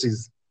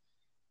Gypsies.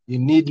 You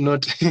need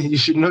not, you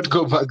should not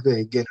go back there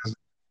again.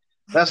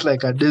 That's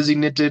like a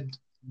designated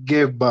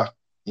gay bar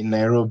in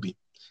Nairobi.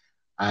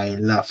 I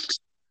laughed.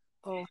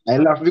 Oh, I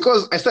laughed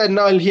because I started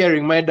now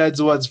hearing my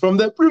dad's words from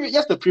the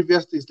previous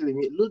day, telling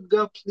me,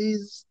 Ludga,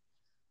 please,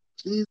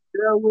 please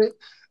get away.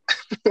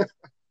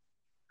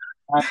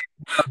 I,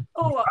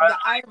 oh, the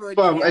irony,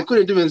 fam, I yeah.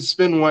 couldn't even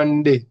spend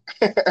one day.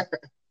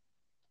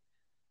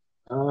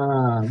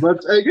 But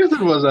I guess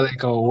it was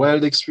like a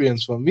wild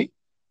experience for me.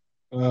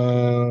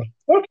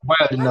 Not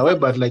wild in a That's way,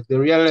 but honestly, like the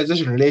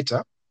realization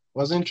later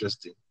was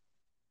interesting.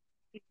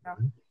 yeah.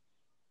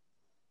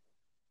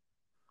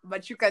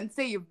 But you can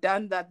say you've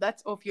done that.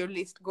 That's off your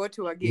list. Go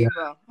to a gay Yeah.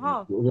 bar.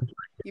 Huh?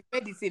 You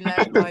made it in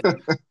life, man.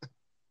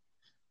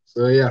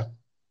 So yeah.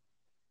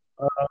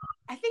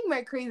 I think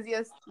my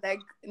craziest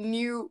like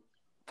new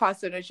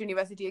person at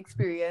university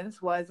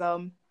experience was I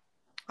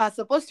was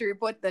supposed to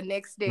report the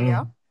next day,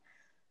 yeah. Mm,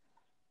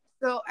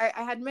 So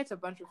I had met a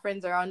bunch of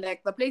friends around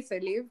like the place I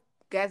live.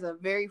 Guys are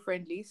very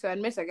friendly. So I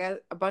met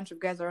a bunch of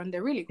guys around.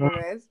 They're really mm, cool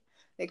guys.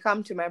 They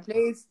come to my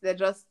place. They're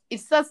just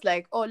it's just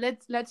like, oh,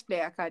 let's play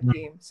a card mm,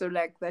 game. So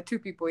like the two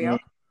people, mm, yeah.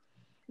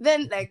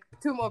 Then like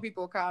two more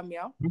people come,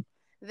 yeah.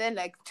 Then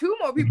like two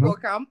more people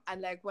come,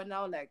 and like we're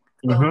now like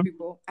 12 Mm-hmm.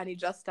 people, and it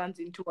just turns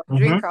into a Mm-hmm.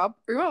 drink up.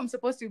 Remember, I'm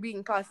supposed to be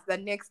in class the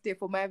next day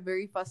for my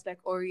very first like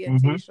Mm-hmm.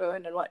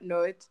 orientation and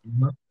whatnot,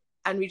 Mm-hmm.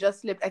 and we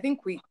just slept. I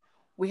think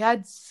we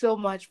had so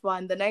much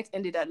fun. The night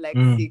ended at like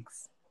Mm.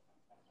 6.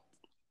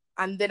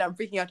 And then I'm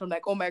freaking out. I'm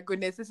like, oh my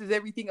goodness, this is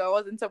everything I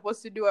wasn't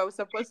supposed to do. I was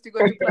supposed to go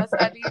to class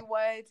early.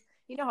 What?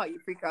 You know how you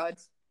freak out.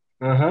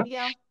 Uh-huh.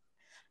 Yeah.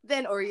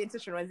 Then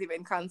orientation was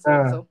even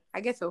cancelled. So I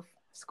guess off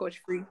scotch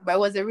free. But it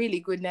was a really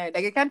good night.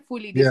 Like I can't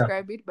fully Yeah.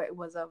 describe it, but it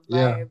was a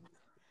Yeah. vibe.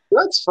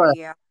 That's fine.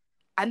 Yeah.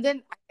 And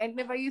then I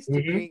never used to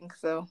Mm-hmm. drink.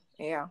 So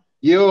yeah.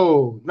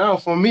 Yo, now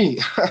for me,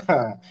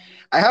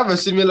 I have a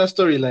similar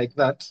story like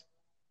that,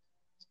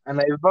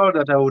 and I vowed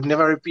that I would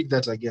never repeat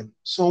that again.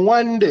 So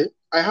one day,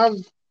 I have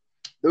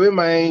the way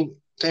my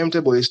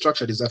timetable is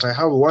structured is that I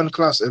have one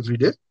class every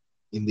day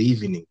in the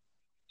evening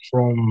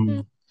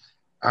from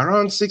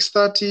around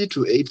 6:30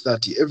 to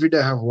 8:30. Every day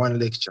I have one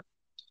lecture.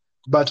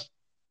 But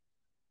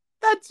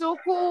That's so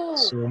cool.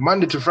 so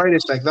Monday to Friday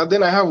is like that.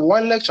 Then I have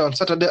one lecture on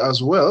Saturday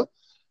as well,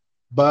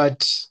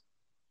 but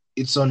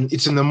it's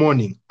in the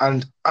morning.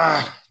 And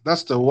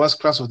that's the worst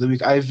class of the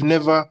week. I've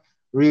never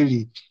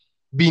really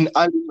been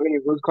early to any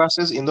of those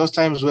classes in those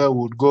times where I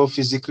would go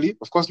physically.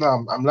 Of course,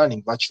 now I'm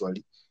learning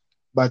virtually,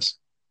 but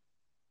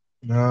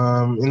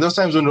in those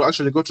times when we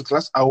actually go to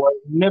class, I was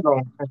never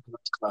on time for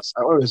that class.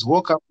 I always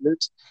woke up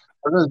late.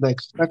 I was like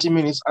 30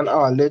 minutes, an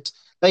hour late.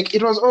 Like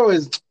it was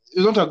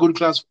not a good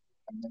class.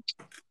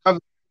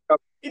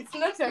 It's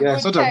not a Yeah,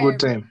 it's good not a good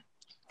time. time.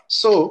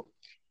 So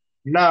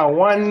now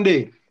one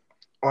day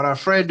on a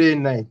Friday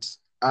night,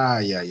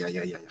 yeah.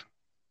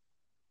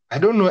 I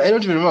don't know. I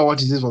don't even remember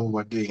what it is what we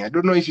were doing. I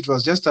don't know if it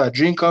was just a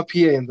drink up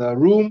here in the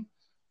room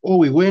or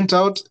we went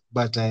out,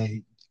 but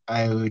I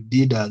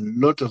did a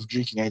lot of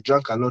drinking. I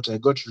drank a lot. I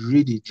got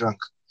really drunk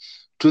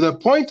to the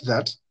point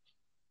that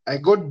I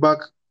got back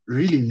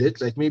really late,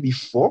 like maybe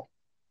 4,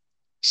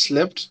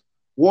 slept,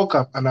 woke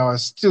up, and I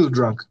was still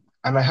drunk.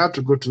 And I had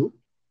to go to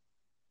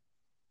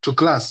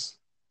class.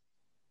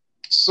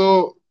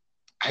 So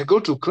I go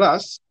to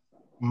class,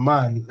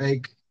 man,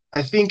 like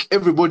I think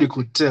everybody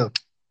could tell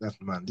that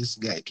man, this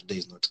guy today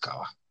is not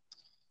Kawa.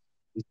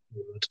 This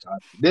is not Kawa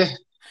today.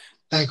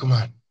 Like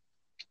man,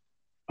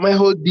 my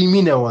whole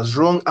demeanor was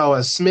wrong. I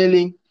was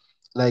smelling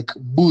like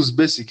booze,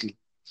 basically.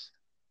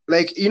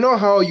 Like you know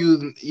how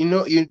you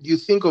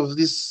think of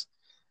this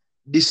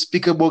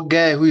despicable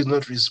guy who is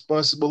not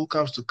responsible, who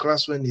comes to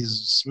class when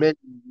he's smelling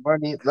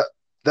money.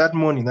 That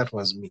morning, that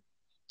was me.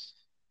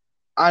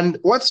 And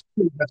what's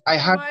funny is that I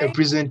had a My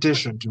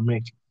presentation to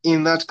make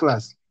in that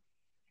class.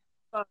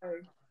 God.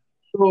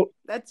 So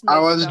That's I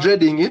messed was up.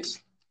 dreading it.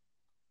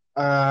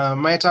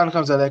 My turn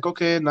comes. I'm like,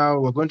 okay, now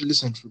we're going to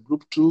listen to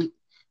group 2,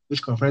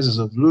 which comprises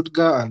of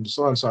Ludger and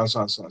so on, so on, so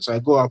on, so on. So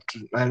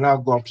I now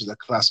go up to the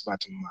class,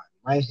 but man,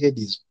 my head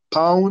is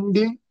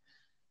pounding.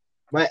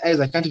 My eyes,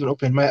 I can't even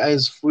open my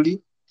eyes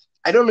fully.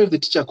 I don't know if the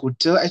teacher could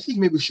tell. I think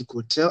maybe she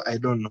could tell. I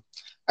don't know.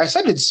 I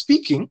started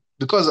speaking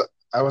because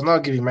I was now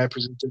giving my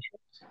presentation.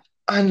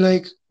 And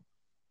like,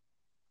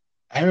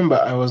 I remember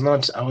I was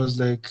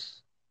like,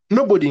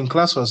 nobody in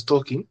class was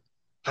talking.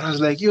 And I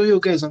was like, yo,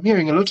 guys, I'm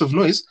hearing a lot of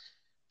noise.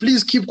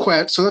 Please keep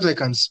quiet so that I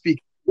can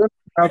speak. Don't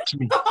interrupt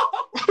me.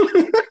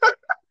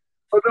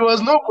 But there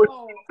was nobody,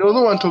 there was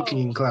no one talking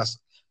in class.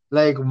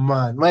 Like,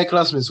 man, my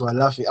classmates were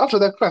laughing. After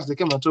that class, they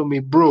came and told me,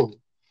 bro,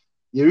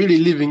 you're really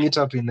living it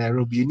up in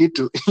Nairobi. You need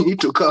to you need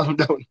to calm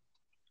down.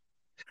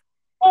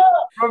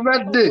 From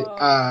that day,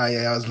 Wow.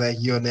 yeah, I was like,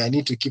 yo, I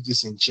need to keep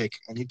this in check.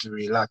 I need to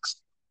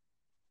relax.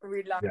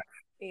 Relax.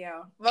 Yeah,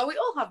 Yeah. But we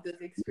all have those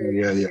yeah.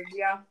 experiences.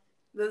 Yeah.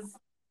 There's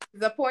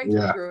the point of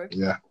Yeah, growth.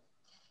 yeah.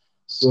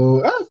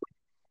 So I've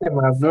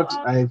So not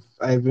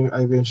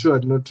I've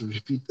ensured not to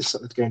repeat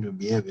that kind of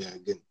behavior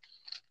again.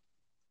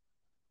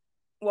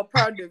 we're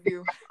proud of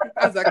you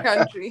as a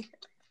country.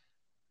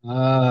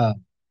 Ah.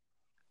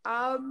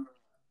 Um,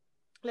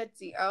 let's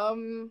see.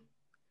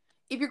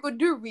 If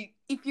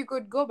you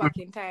could go back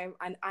in time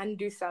and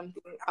undo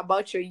something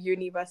about your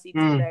university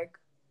like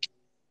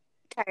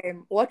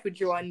time, what would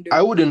you undo?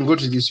 I wouldn't go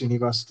to this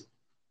university.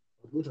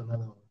 I'd go to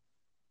another one.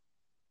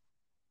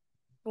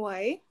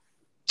 Why?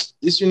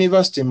 This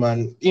university,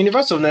 man,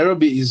 University of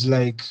Nairobi is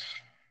like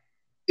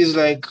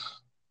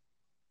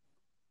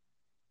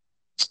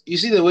you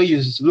see the way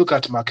you look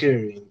at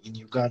Makerere in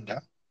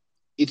Uganda.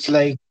 It's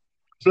like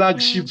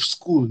flagship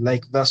school,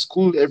 like the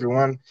school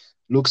everyone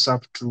looks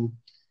up to.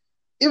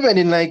 Even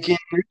in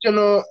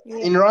regional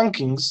in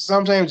rankings,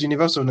 sometimes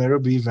University of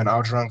Nairobi even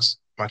outranks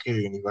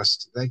Makerere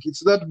University. Like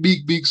it's that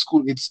big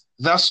school. It's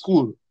the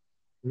school.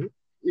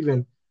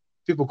 Even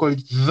people call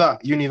it the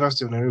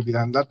University of Nairobi,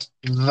 and that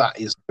the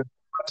is.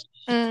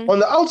 On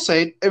the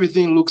outside,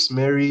 everything looks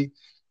merry,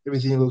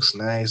 everything looks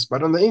nice,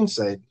 but on the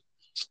inside,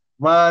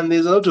 man,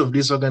 there's a lot of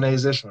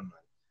disorganization. Man.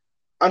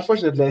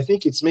 Unfortunately, I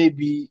think it's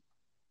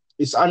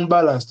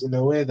unbalanced in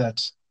a way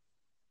that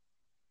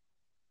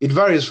it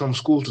varies from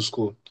school to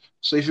school.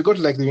 So if you go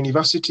to like the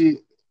University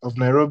of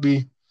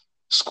Nairobi,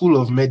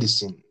 School of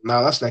Medicine.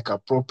 Now that's like a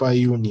proper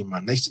uni,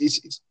 man. Like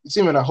it's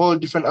even a whole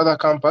different other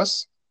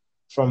campus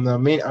from the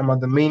main. I'm at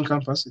the main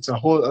campus. It's a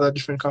whole other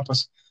different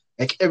campus.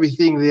 Like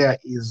everything there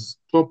is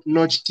top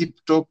notch, tip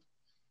top.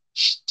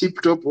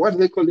 What do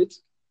they call it?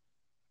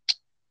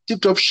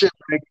 Tip top shape,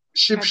 like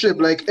ship I don't shape.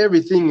 know. Like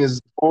everything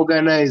is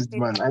organized, Yeah.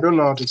 man. I don't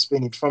know how to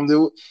explain it. From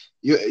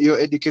your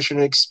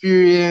educational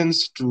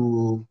experience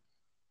to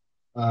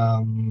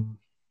um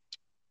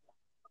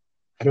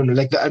I don't know,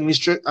 like the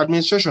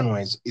administration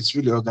wise, it's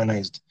really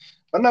organized.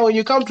 But now when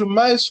you come to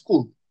my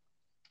school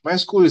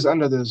is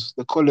under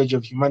the College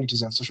of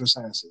Humanities and Social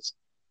Sciences.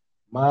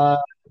 My,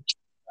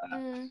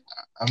 Mm.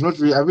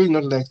 I really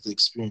not like the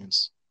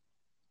experience.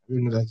 I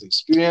really not like the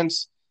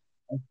experience.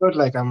 I felt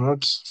like I'm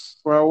not,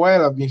 for a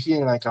while I've been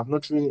feeling like I'm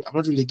not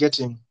really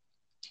getting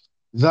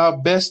the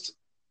best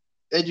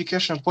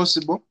education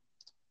possible.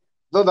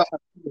 Though that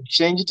has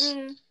changed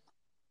Mm.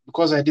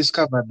 because I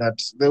discovered that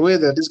the way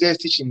that this guy is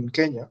teaching in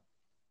Kenya,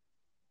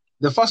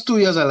 the first 2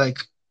 years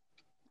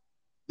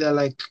they're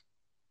like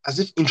as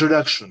if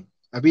introduction,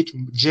 a bit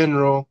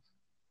general.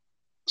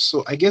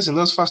 So I guess in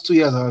those first 2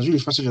 years, I was really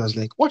frustrated. I was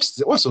like, what's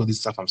all this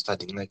stuff I'm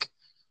studying? Like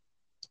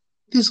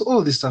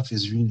all this stuff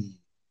is really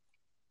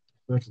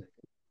not like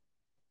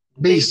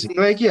basic. Basic.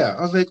 Like, yeah,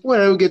 I was like,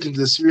 when are we getting to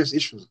the serious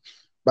issues?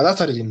 But that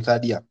started in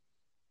third year.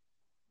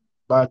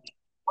 But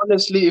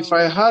honestly,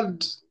 Oh.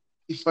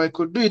 if I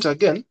could do it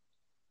again,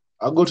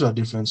 I'll go to a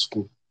different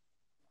school.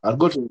 I'd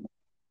go to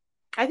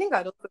I think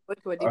I'd also go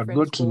to a I'd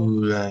go different to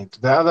school. like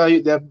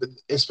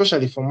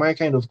especially for my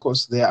kind of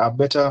course, there are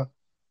better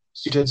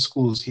suited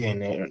schools here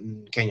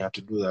in Kenya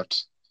to do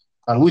that.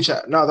 And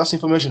now that's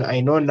information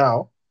I know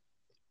now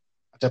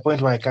at a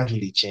point where I can't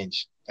really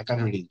change. I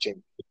can't really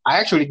change. I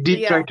actually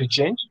did try Yeah, to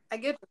change I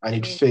get what and you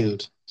it mean.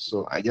 failed.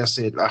 So I just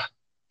said,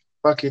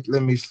 fuck it,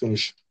 let me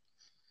finish.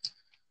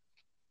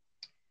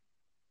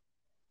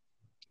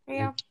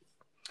 Yeah.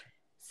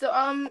 So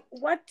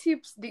what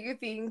tips do you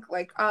think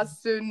like as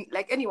soon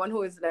like anyone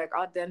who is like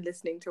out there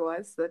listening to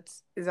us that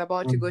is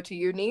about to Mm, go to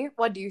uni,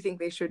 what do you think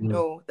they should mm.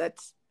 know that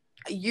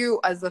you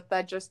as a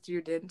third year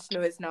student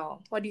knows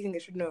now? What do you think they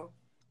should know?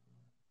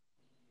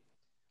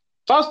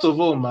 First of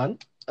all, man,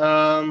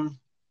 um,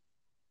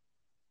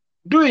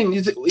 doing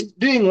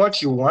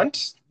what you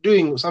want,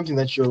 doing something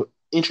that you're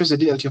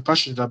interested in, that you're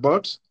passionate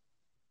about,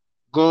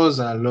 goes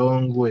a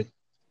long way.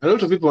 A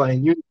lot of people are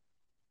in uni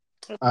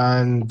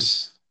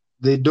and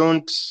they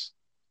don't.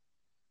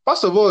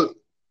 First of all,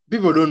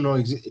 people don't know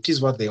it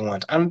is what they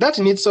want, and that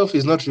in itself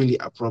is not really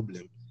a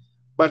problem.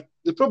 But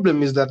the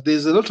problem is that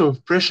there's a lot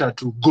of pressure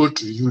to go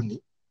to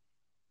uni.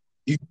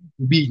 You need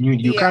to be in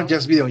uni. You can't Yeah.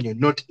 just be there when you're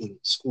not in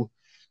school.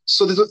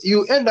 So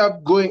you end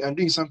up going and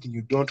doing something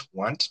you don't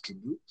want to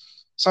do,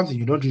 something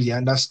you don't really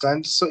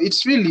understand. So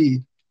it's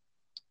really,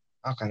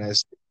 how can I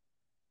say?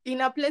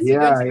 In a place you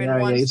don't Yeah, even yeah,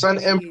 yeah. want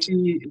to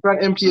be. It's an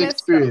It's empty messed up.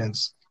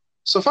 experience.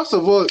 So first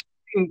of all,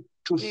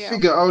 to Yeah.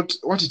 figure out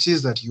what it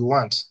is that you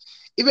want,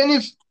 even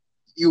if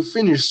you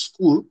finish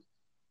school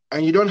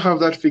and you don't have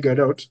that figured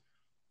out,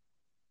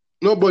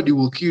 nobody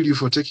will kill you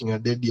for taking a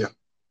dead year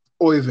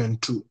or even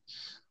two.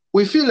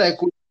 We feel like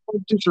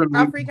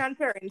African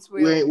parents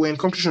will. we're in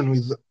competition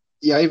with,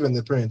 yeah, even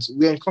the parents.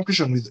 We're in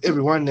competition with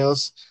everyone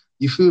else.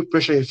 You feel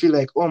pressure. You feel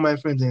like, oh, my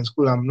friends are in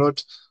school. I'm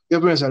not. Your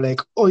parents are like,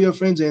 oh, your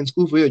friends are in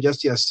school for you're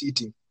just here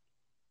sitting.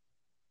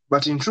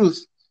 But in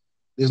truth,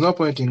 there's no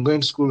point in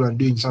going to school and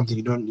doing something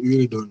you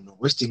really don't know,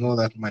 wasting all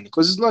that money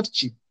because it's not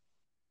cheap.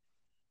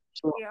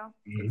 So, Yeah.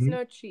 It's mhm.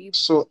 not cheap.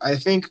 So I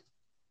think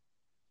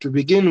to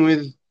begin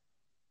with,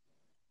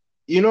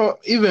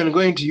 even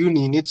going to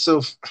uni in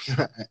itself,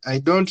 I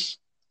don't,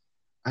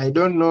 I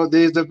don't know.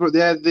 There's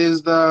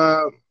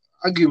the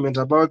argument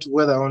about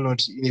whether or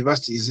not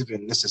university is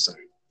even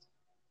necessary,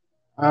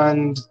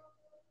 and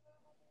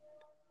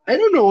I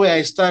don't know where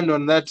I stand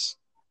on that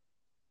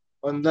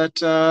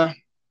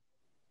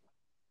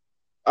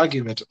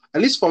argument.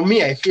 At least for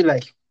me, I feel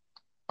like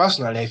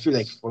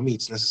for me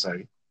it's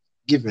necessary,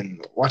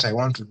 given what I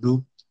want to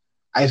do.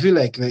 I feel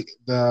like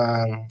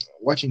the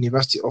what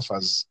university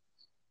offers,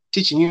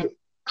 teaching you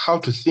how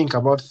to think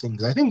about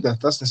things. I think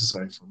that's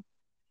necessary for me.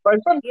 But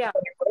it's not Yeah.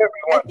 necessary for I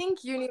everyone.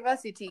 think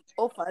university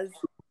offers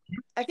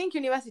I think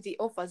university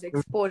offers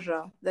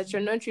exposure that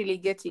you're not really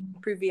getting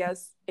in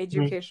previous Mhm,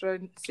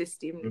 education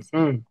systems.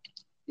 mhm.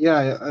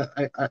 Yeah,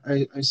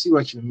 I see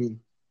what you mean.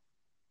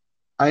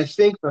 I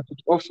think that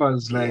it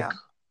offers like Yeah.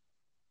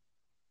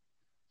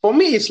 for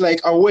me it's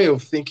like a way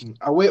of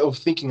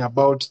thinking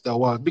about the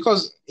world.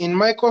 Because in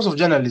my course of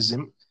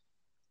journalism,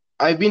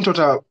 I've been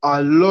taught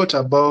a lot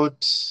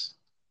about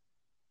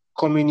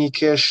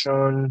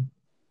communication,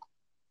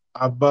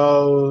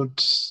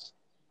 about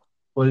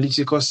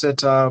political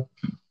setup,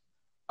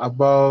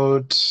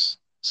 about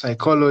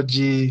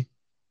psychology.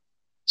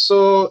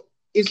 So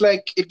it's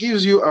like it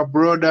gives you a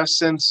broader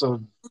sense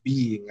of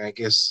being, I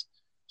guess.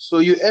 So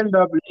you end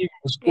up leaving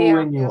school Yeah.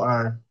 when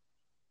Yeah.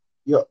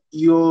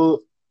 you're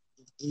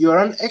you're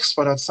an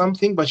expert at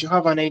something, but you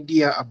have an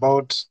idea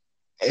about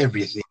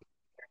everything.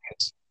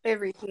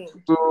 everything.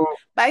 So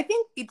But I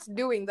think it's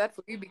doing that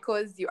for you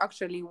because you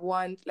actually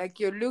want, like,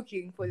 you're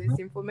looking for this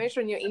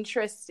information, you're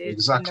interested in the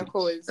exactly,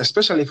 cause.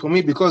 especially for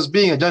me, because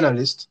being a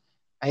journalist,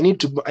 I need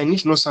to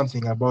know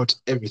something about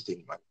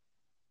everything, man.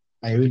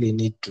 I really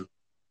need to.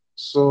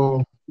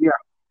 So yeah.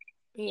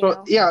 So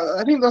Yeah. yeah,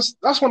 I think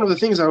that's one of the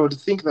things I would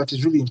think that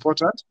is really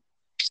important.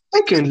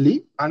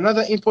 Secondly,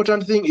 another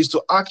important thing is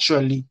to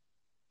actually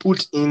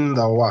put in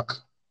the work.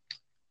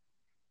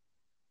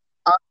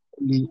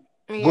 Actually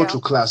go Yeah. to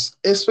class,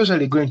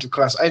 especially going to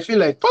class. I feel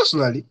like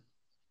personally,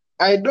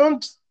 I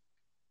don't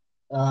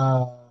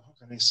how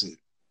can I say,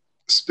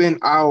 spend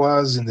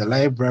hours in the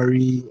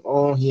library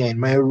or here in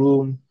my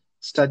room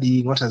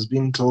studying what has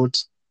been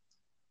taught.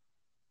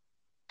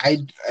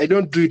 I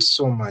don't do it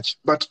so much.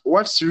 But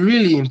what's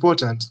really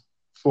important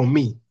for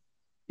me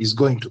is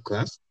going to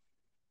class,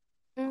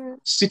 Mm.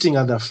 sitting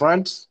at the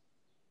front,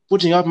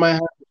 putting up my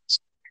hand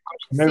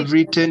every Sitting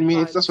at the 10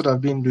 minutes. That's front. what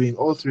I've been doing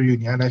all through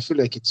uni. And I feel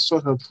like it's so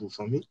helpful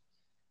for me.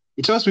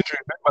 It helps me to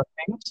remember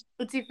things.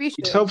 It's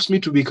It helps efficient. me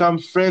to become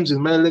friends with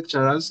my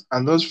lecturers.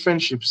 And those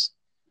friendships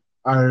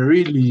are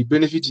really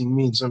benefiting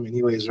me in so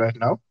many ways right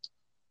now.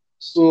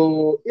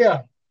 So,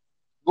 yeah,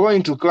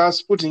 going to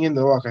class, putting in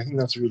the work, I think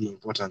that's really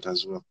important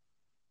as well.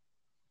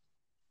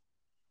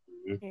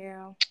 Mhm.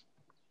 Yeah.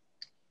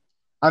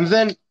 And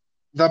then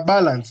the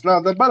balance. Now,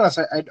 the balance,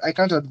 I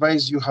can't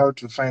advise you how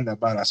to find the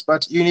balance,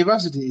 but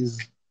university is,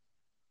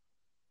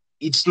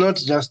 it's not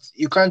just,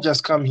 you can't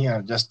just come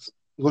here, just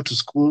go to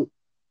school,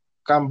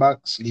 come back,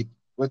 sleep,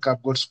 wake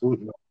up, go to school.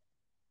 No.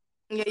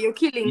 Yeah, you're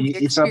killing the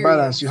It's a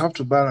balance. You experience. have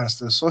to balance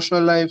the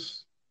social life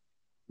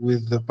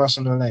with the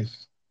personal life.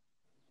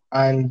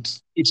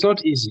 And it's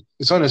not easy.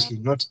 It's Yeah. honestly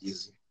not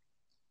easy.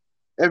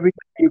 Every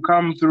time you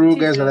come It through,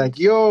 guys are like, isn't.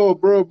 yo,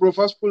 bro,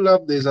 first pull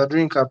up, there's a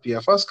drink up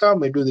here. First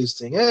come, I do this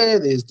thing. Hey,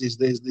 there's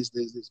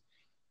this.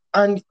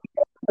 And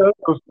a lot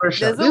of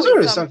pressure. There's There's always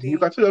always something. You something.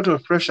 can feel a lot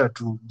of pressure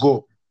to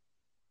go.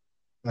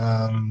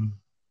 Um,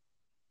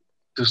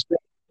 to stay.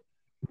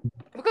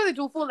 Because it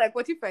will feel like,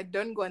 what if I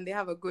don't go and they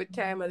have a good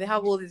time and they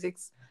have all these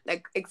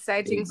like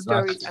exciting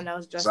stories Exactly. and I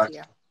was just Exactly.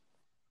 here.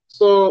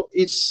 So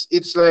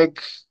it's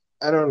like,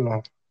 I don't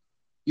know.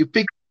 You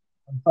pick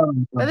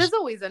fun But because there's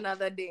always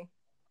another day.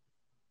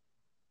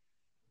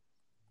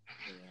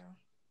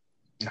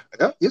 Yeah.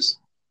 yeah, yes.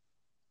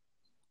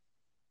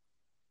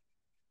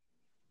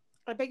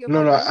 I beg your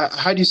No, no, pardon.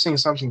 I heard you saying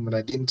something, but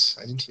I didn't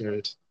hear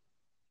it.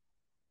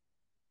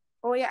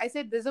 Oh yeah, I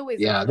said there's always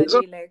Yeah, another there's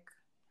a day. Like,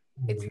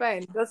 it's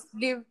fine. Just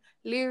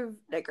live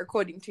like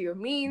according to your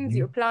means,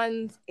 your Mhm.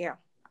 plans. Yeah.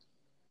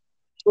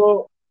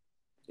 So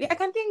Yeah,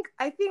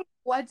 I think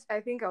what I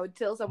think I would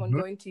tell someone mhm,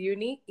 going to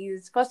uni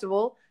is, first of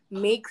all,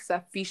 make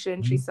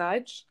sufficient mhm,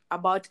 research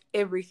about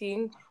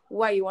everything,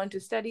 why you want to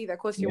study, the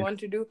course you yeah, want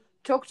to do,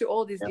 talk to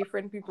all these yeah,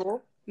 different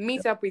people,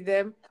 meet up with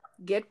them,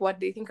 get what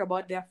they think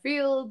about their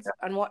fields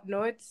and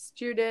whatnot,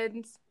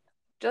 students.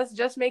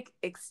 Just make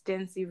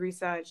extensive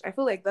research. I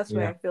feel like that's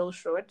where yeah. I fell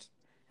short.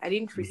 I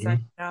didn't research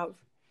Hmm. enough.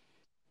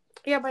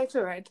 Yeah, but it's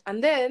alright.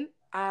 And then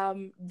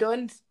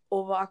don't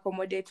over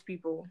accommodate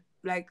people.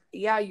 Like,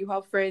 yeah, you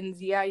have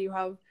friends, yeah, you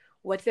have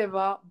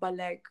whatever, but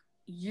like,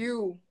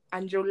 you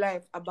and your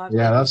life above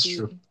Yeah, that's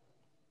true. everything.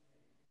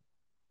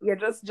 Yeah,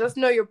 just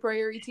know your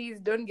priorities.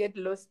 Don't get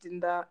lost in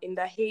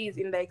the haze,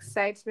 in the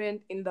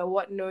excitement, in the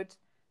whatnot.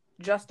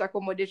 Just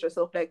accommodate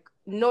yourself. Like,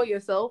 know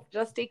yourself.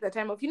 Just take the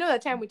time off. You know the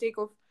time we take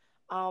off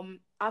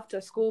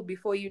after school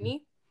before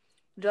uni?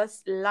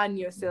 Just learn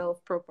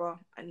yourself proper,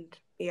 and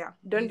yeah,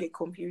 don't get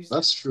confused.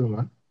 That's true,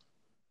 man.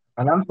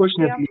 And Yeah,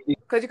 unfortunately,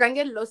 because you can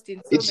get lost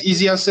in so it's many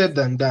easier said things.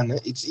 than done. Eh?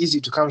 It's easy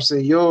to come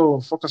say,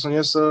 yo, focus on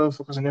yourself,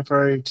 focus on your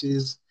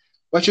priorities.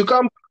 But you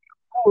come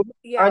home and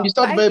Yeah, you but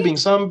start I babbing. think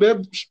Some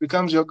babe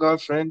becomes your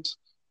girlfriend.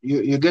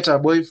 You get a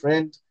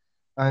boyfriend,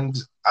 and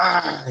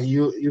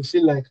you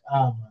feel like,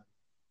 man,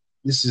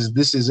 this is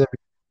everything.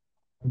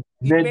 you've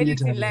Made made it,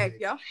 it in and life.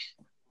 Yeah,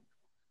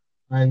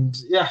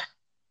 yeah,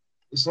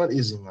 it's not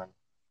easy, man.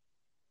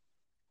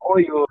 Or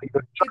you're it's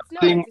not.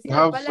 struggling, It's you not.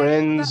 have But like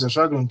friends, that. you're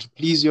struggling to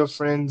please your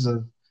friends.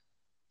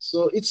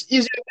 So it's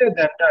easier said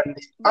than done.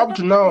 But Up that's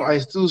to what now, I you.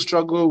 still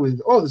struggle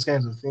with all these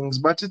kinds of things,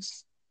 but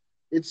it's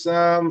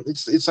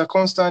a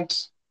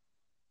constant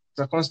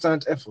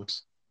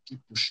effort. Keep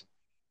pushing.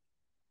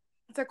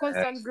 It's a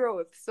constant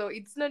growth. So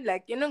it's not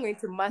like you're not going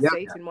to Yeah, master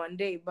it yeah. in one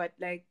day. But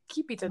like,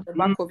 keep it at the Mhm.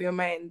 back of your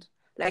mind.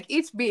 Like,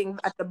 it being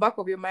at the back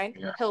of your mind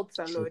Yeah, helps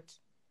a true. lot.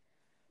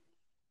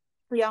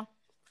 Yeah.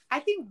 I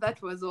think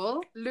that was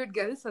all.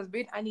 Ludger, this has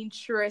been an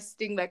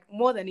interesting, like,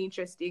 more than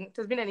interesting. It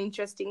has been an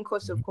interesting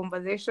course of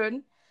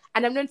conversation.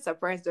 And I'm not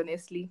surprised,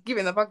 honestly,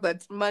 given the fact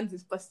that Mans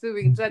is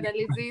pursuing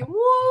journalism.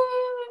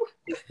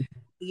 Woo!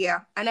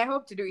 Yeah. And I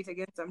hope to do it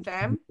again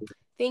sometime.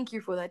 Thank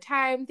you for the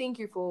time. Thank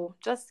you for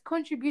just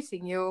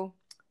contributing your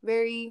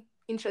very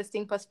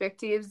interesting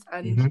perspectives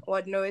and Hmm.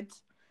 whatnot.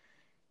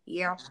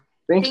 Yeah.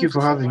 Thank you Thank for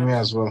you so having me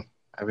much. as well.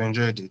 I've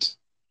enjoyed it.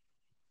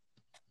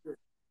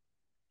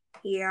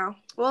 Yeah.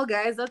 Well,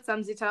 guys, that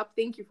sums it up.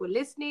 Thank you for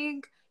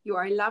listening. You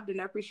are loved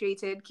and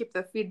appreciated. Keep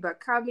the feedback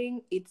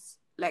coming. It's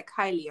like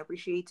highly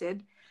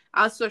appreciated.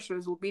 Our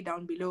socials will be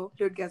down below,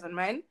 Ludga's and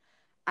mine.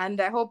 And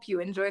I hope you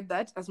enjoyed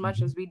that as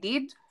much as we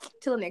did.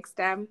 Till next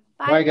time.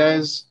 Bye, Bye.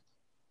 guys.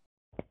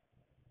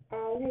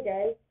 Hey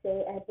guys,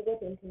 so I forgot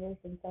to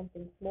mention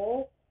something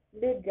small.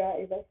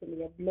 Ludga is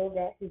actually a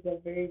blogger. He's a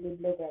very good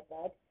blogger at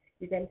that.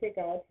 You can check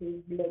out his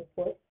blog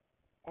post.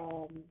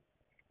 Um,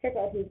 Check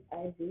out his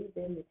IG,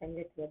 then you can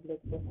get to the blog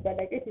post. But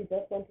like if you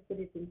just want to put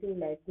it into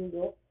like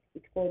Google,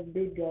 it's called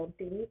Ludga on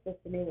Things.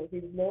 That's the name of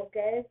his blog,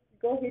 guys.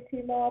 Go hit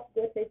him up.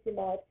 Go check him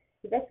out.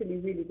 He's actually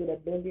really good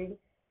at blogging.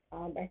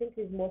 I think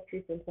his most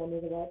recent one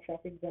was about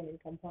traffic jam in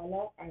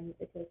Kampala, and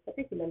it was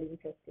particularly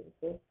interesting.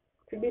 So it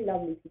would be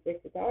lovely to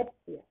check it out.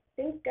 Yeah.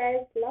 Thanks,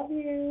 guys. Love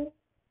you.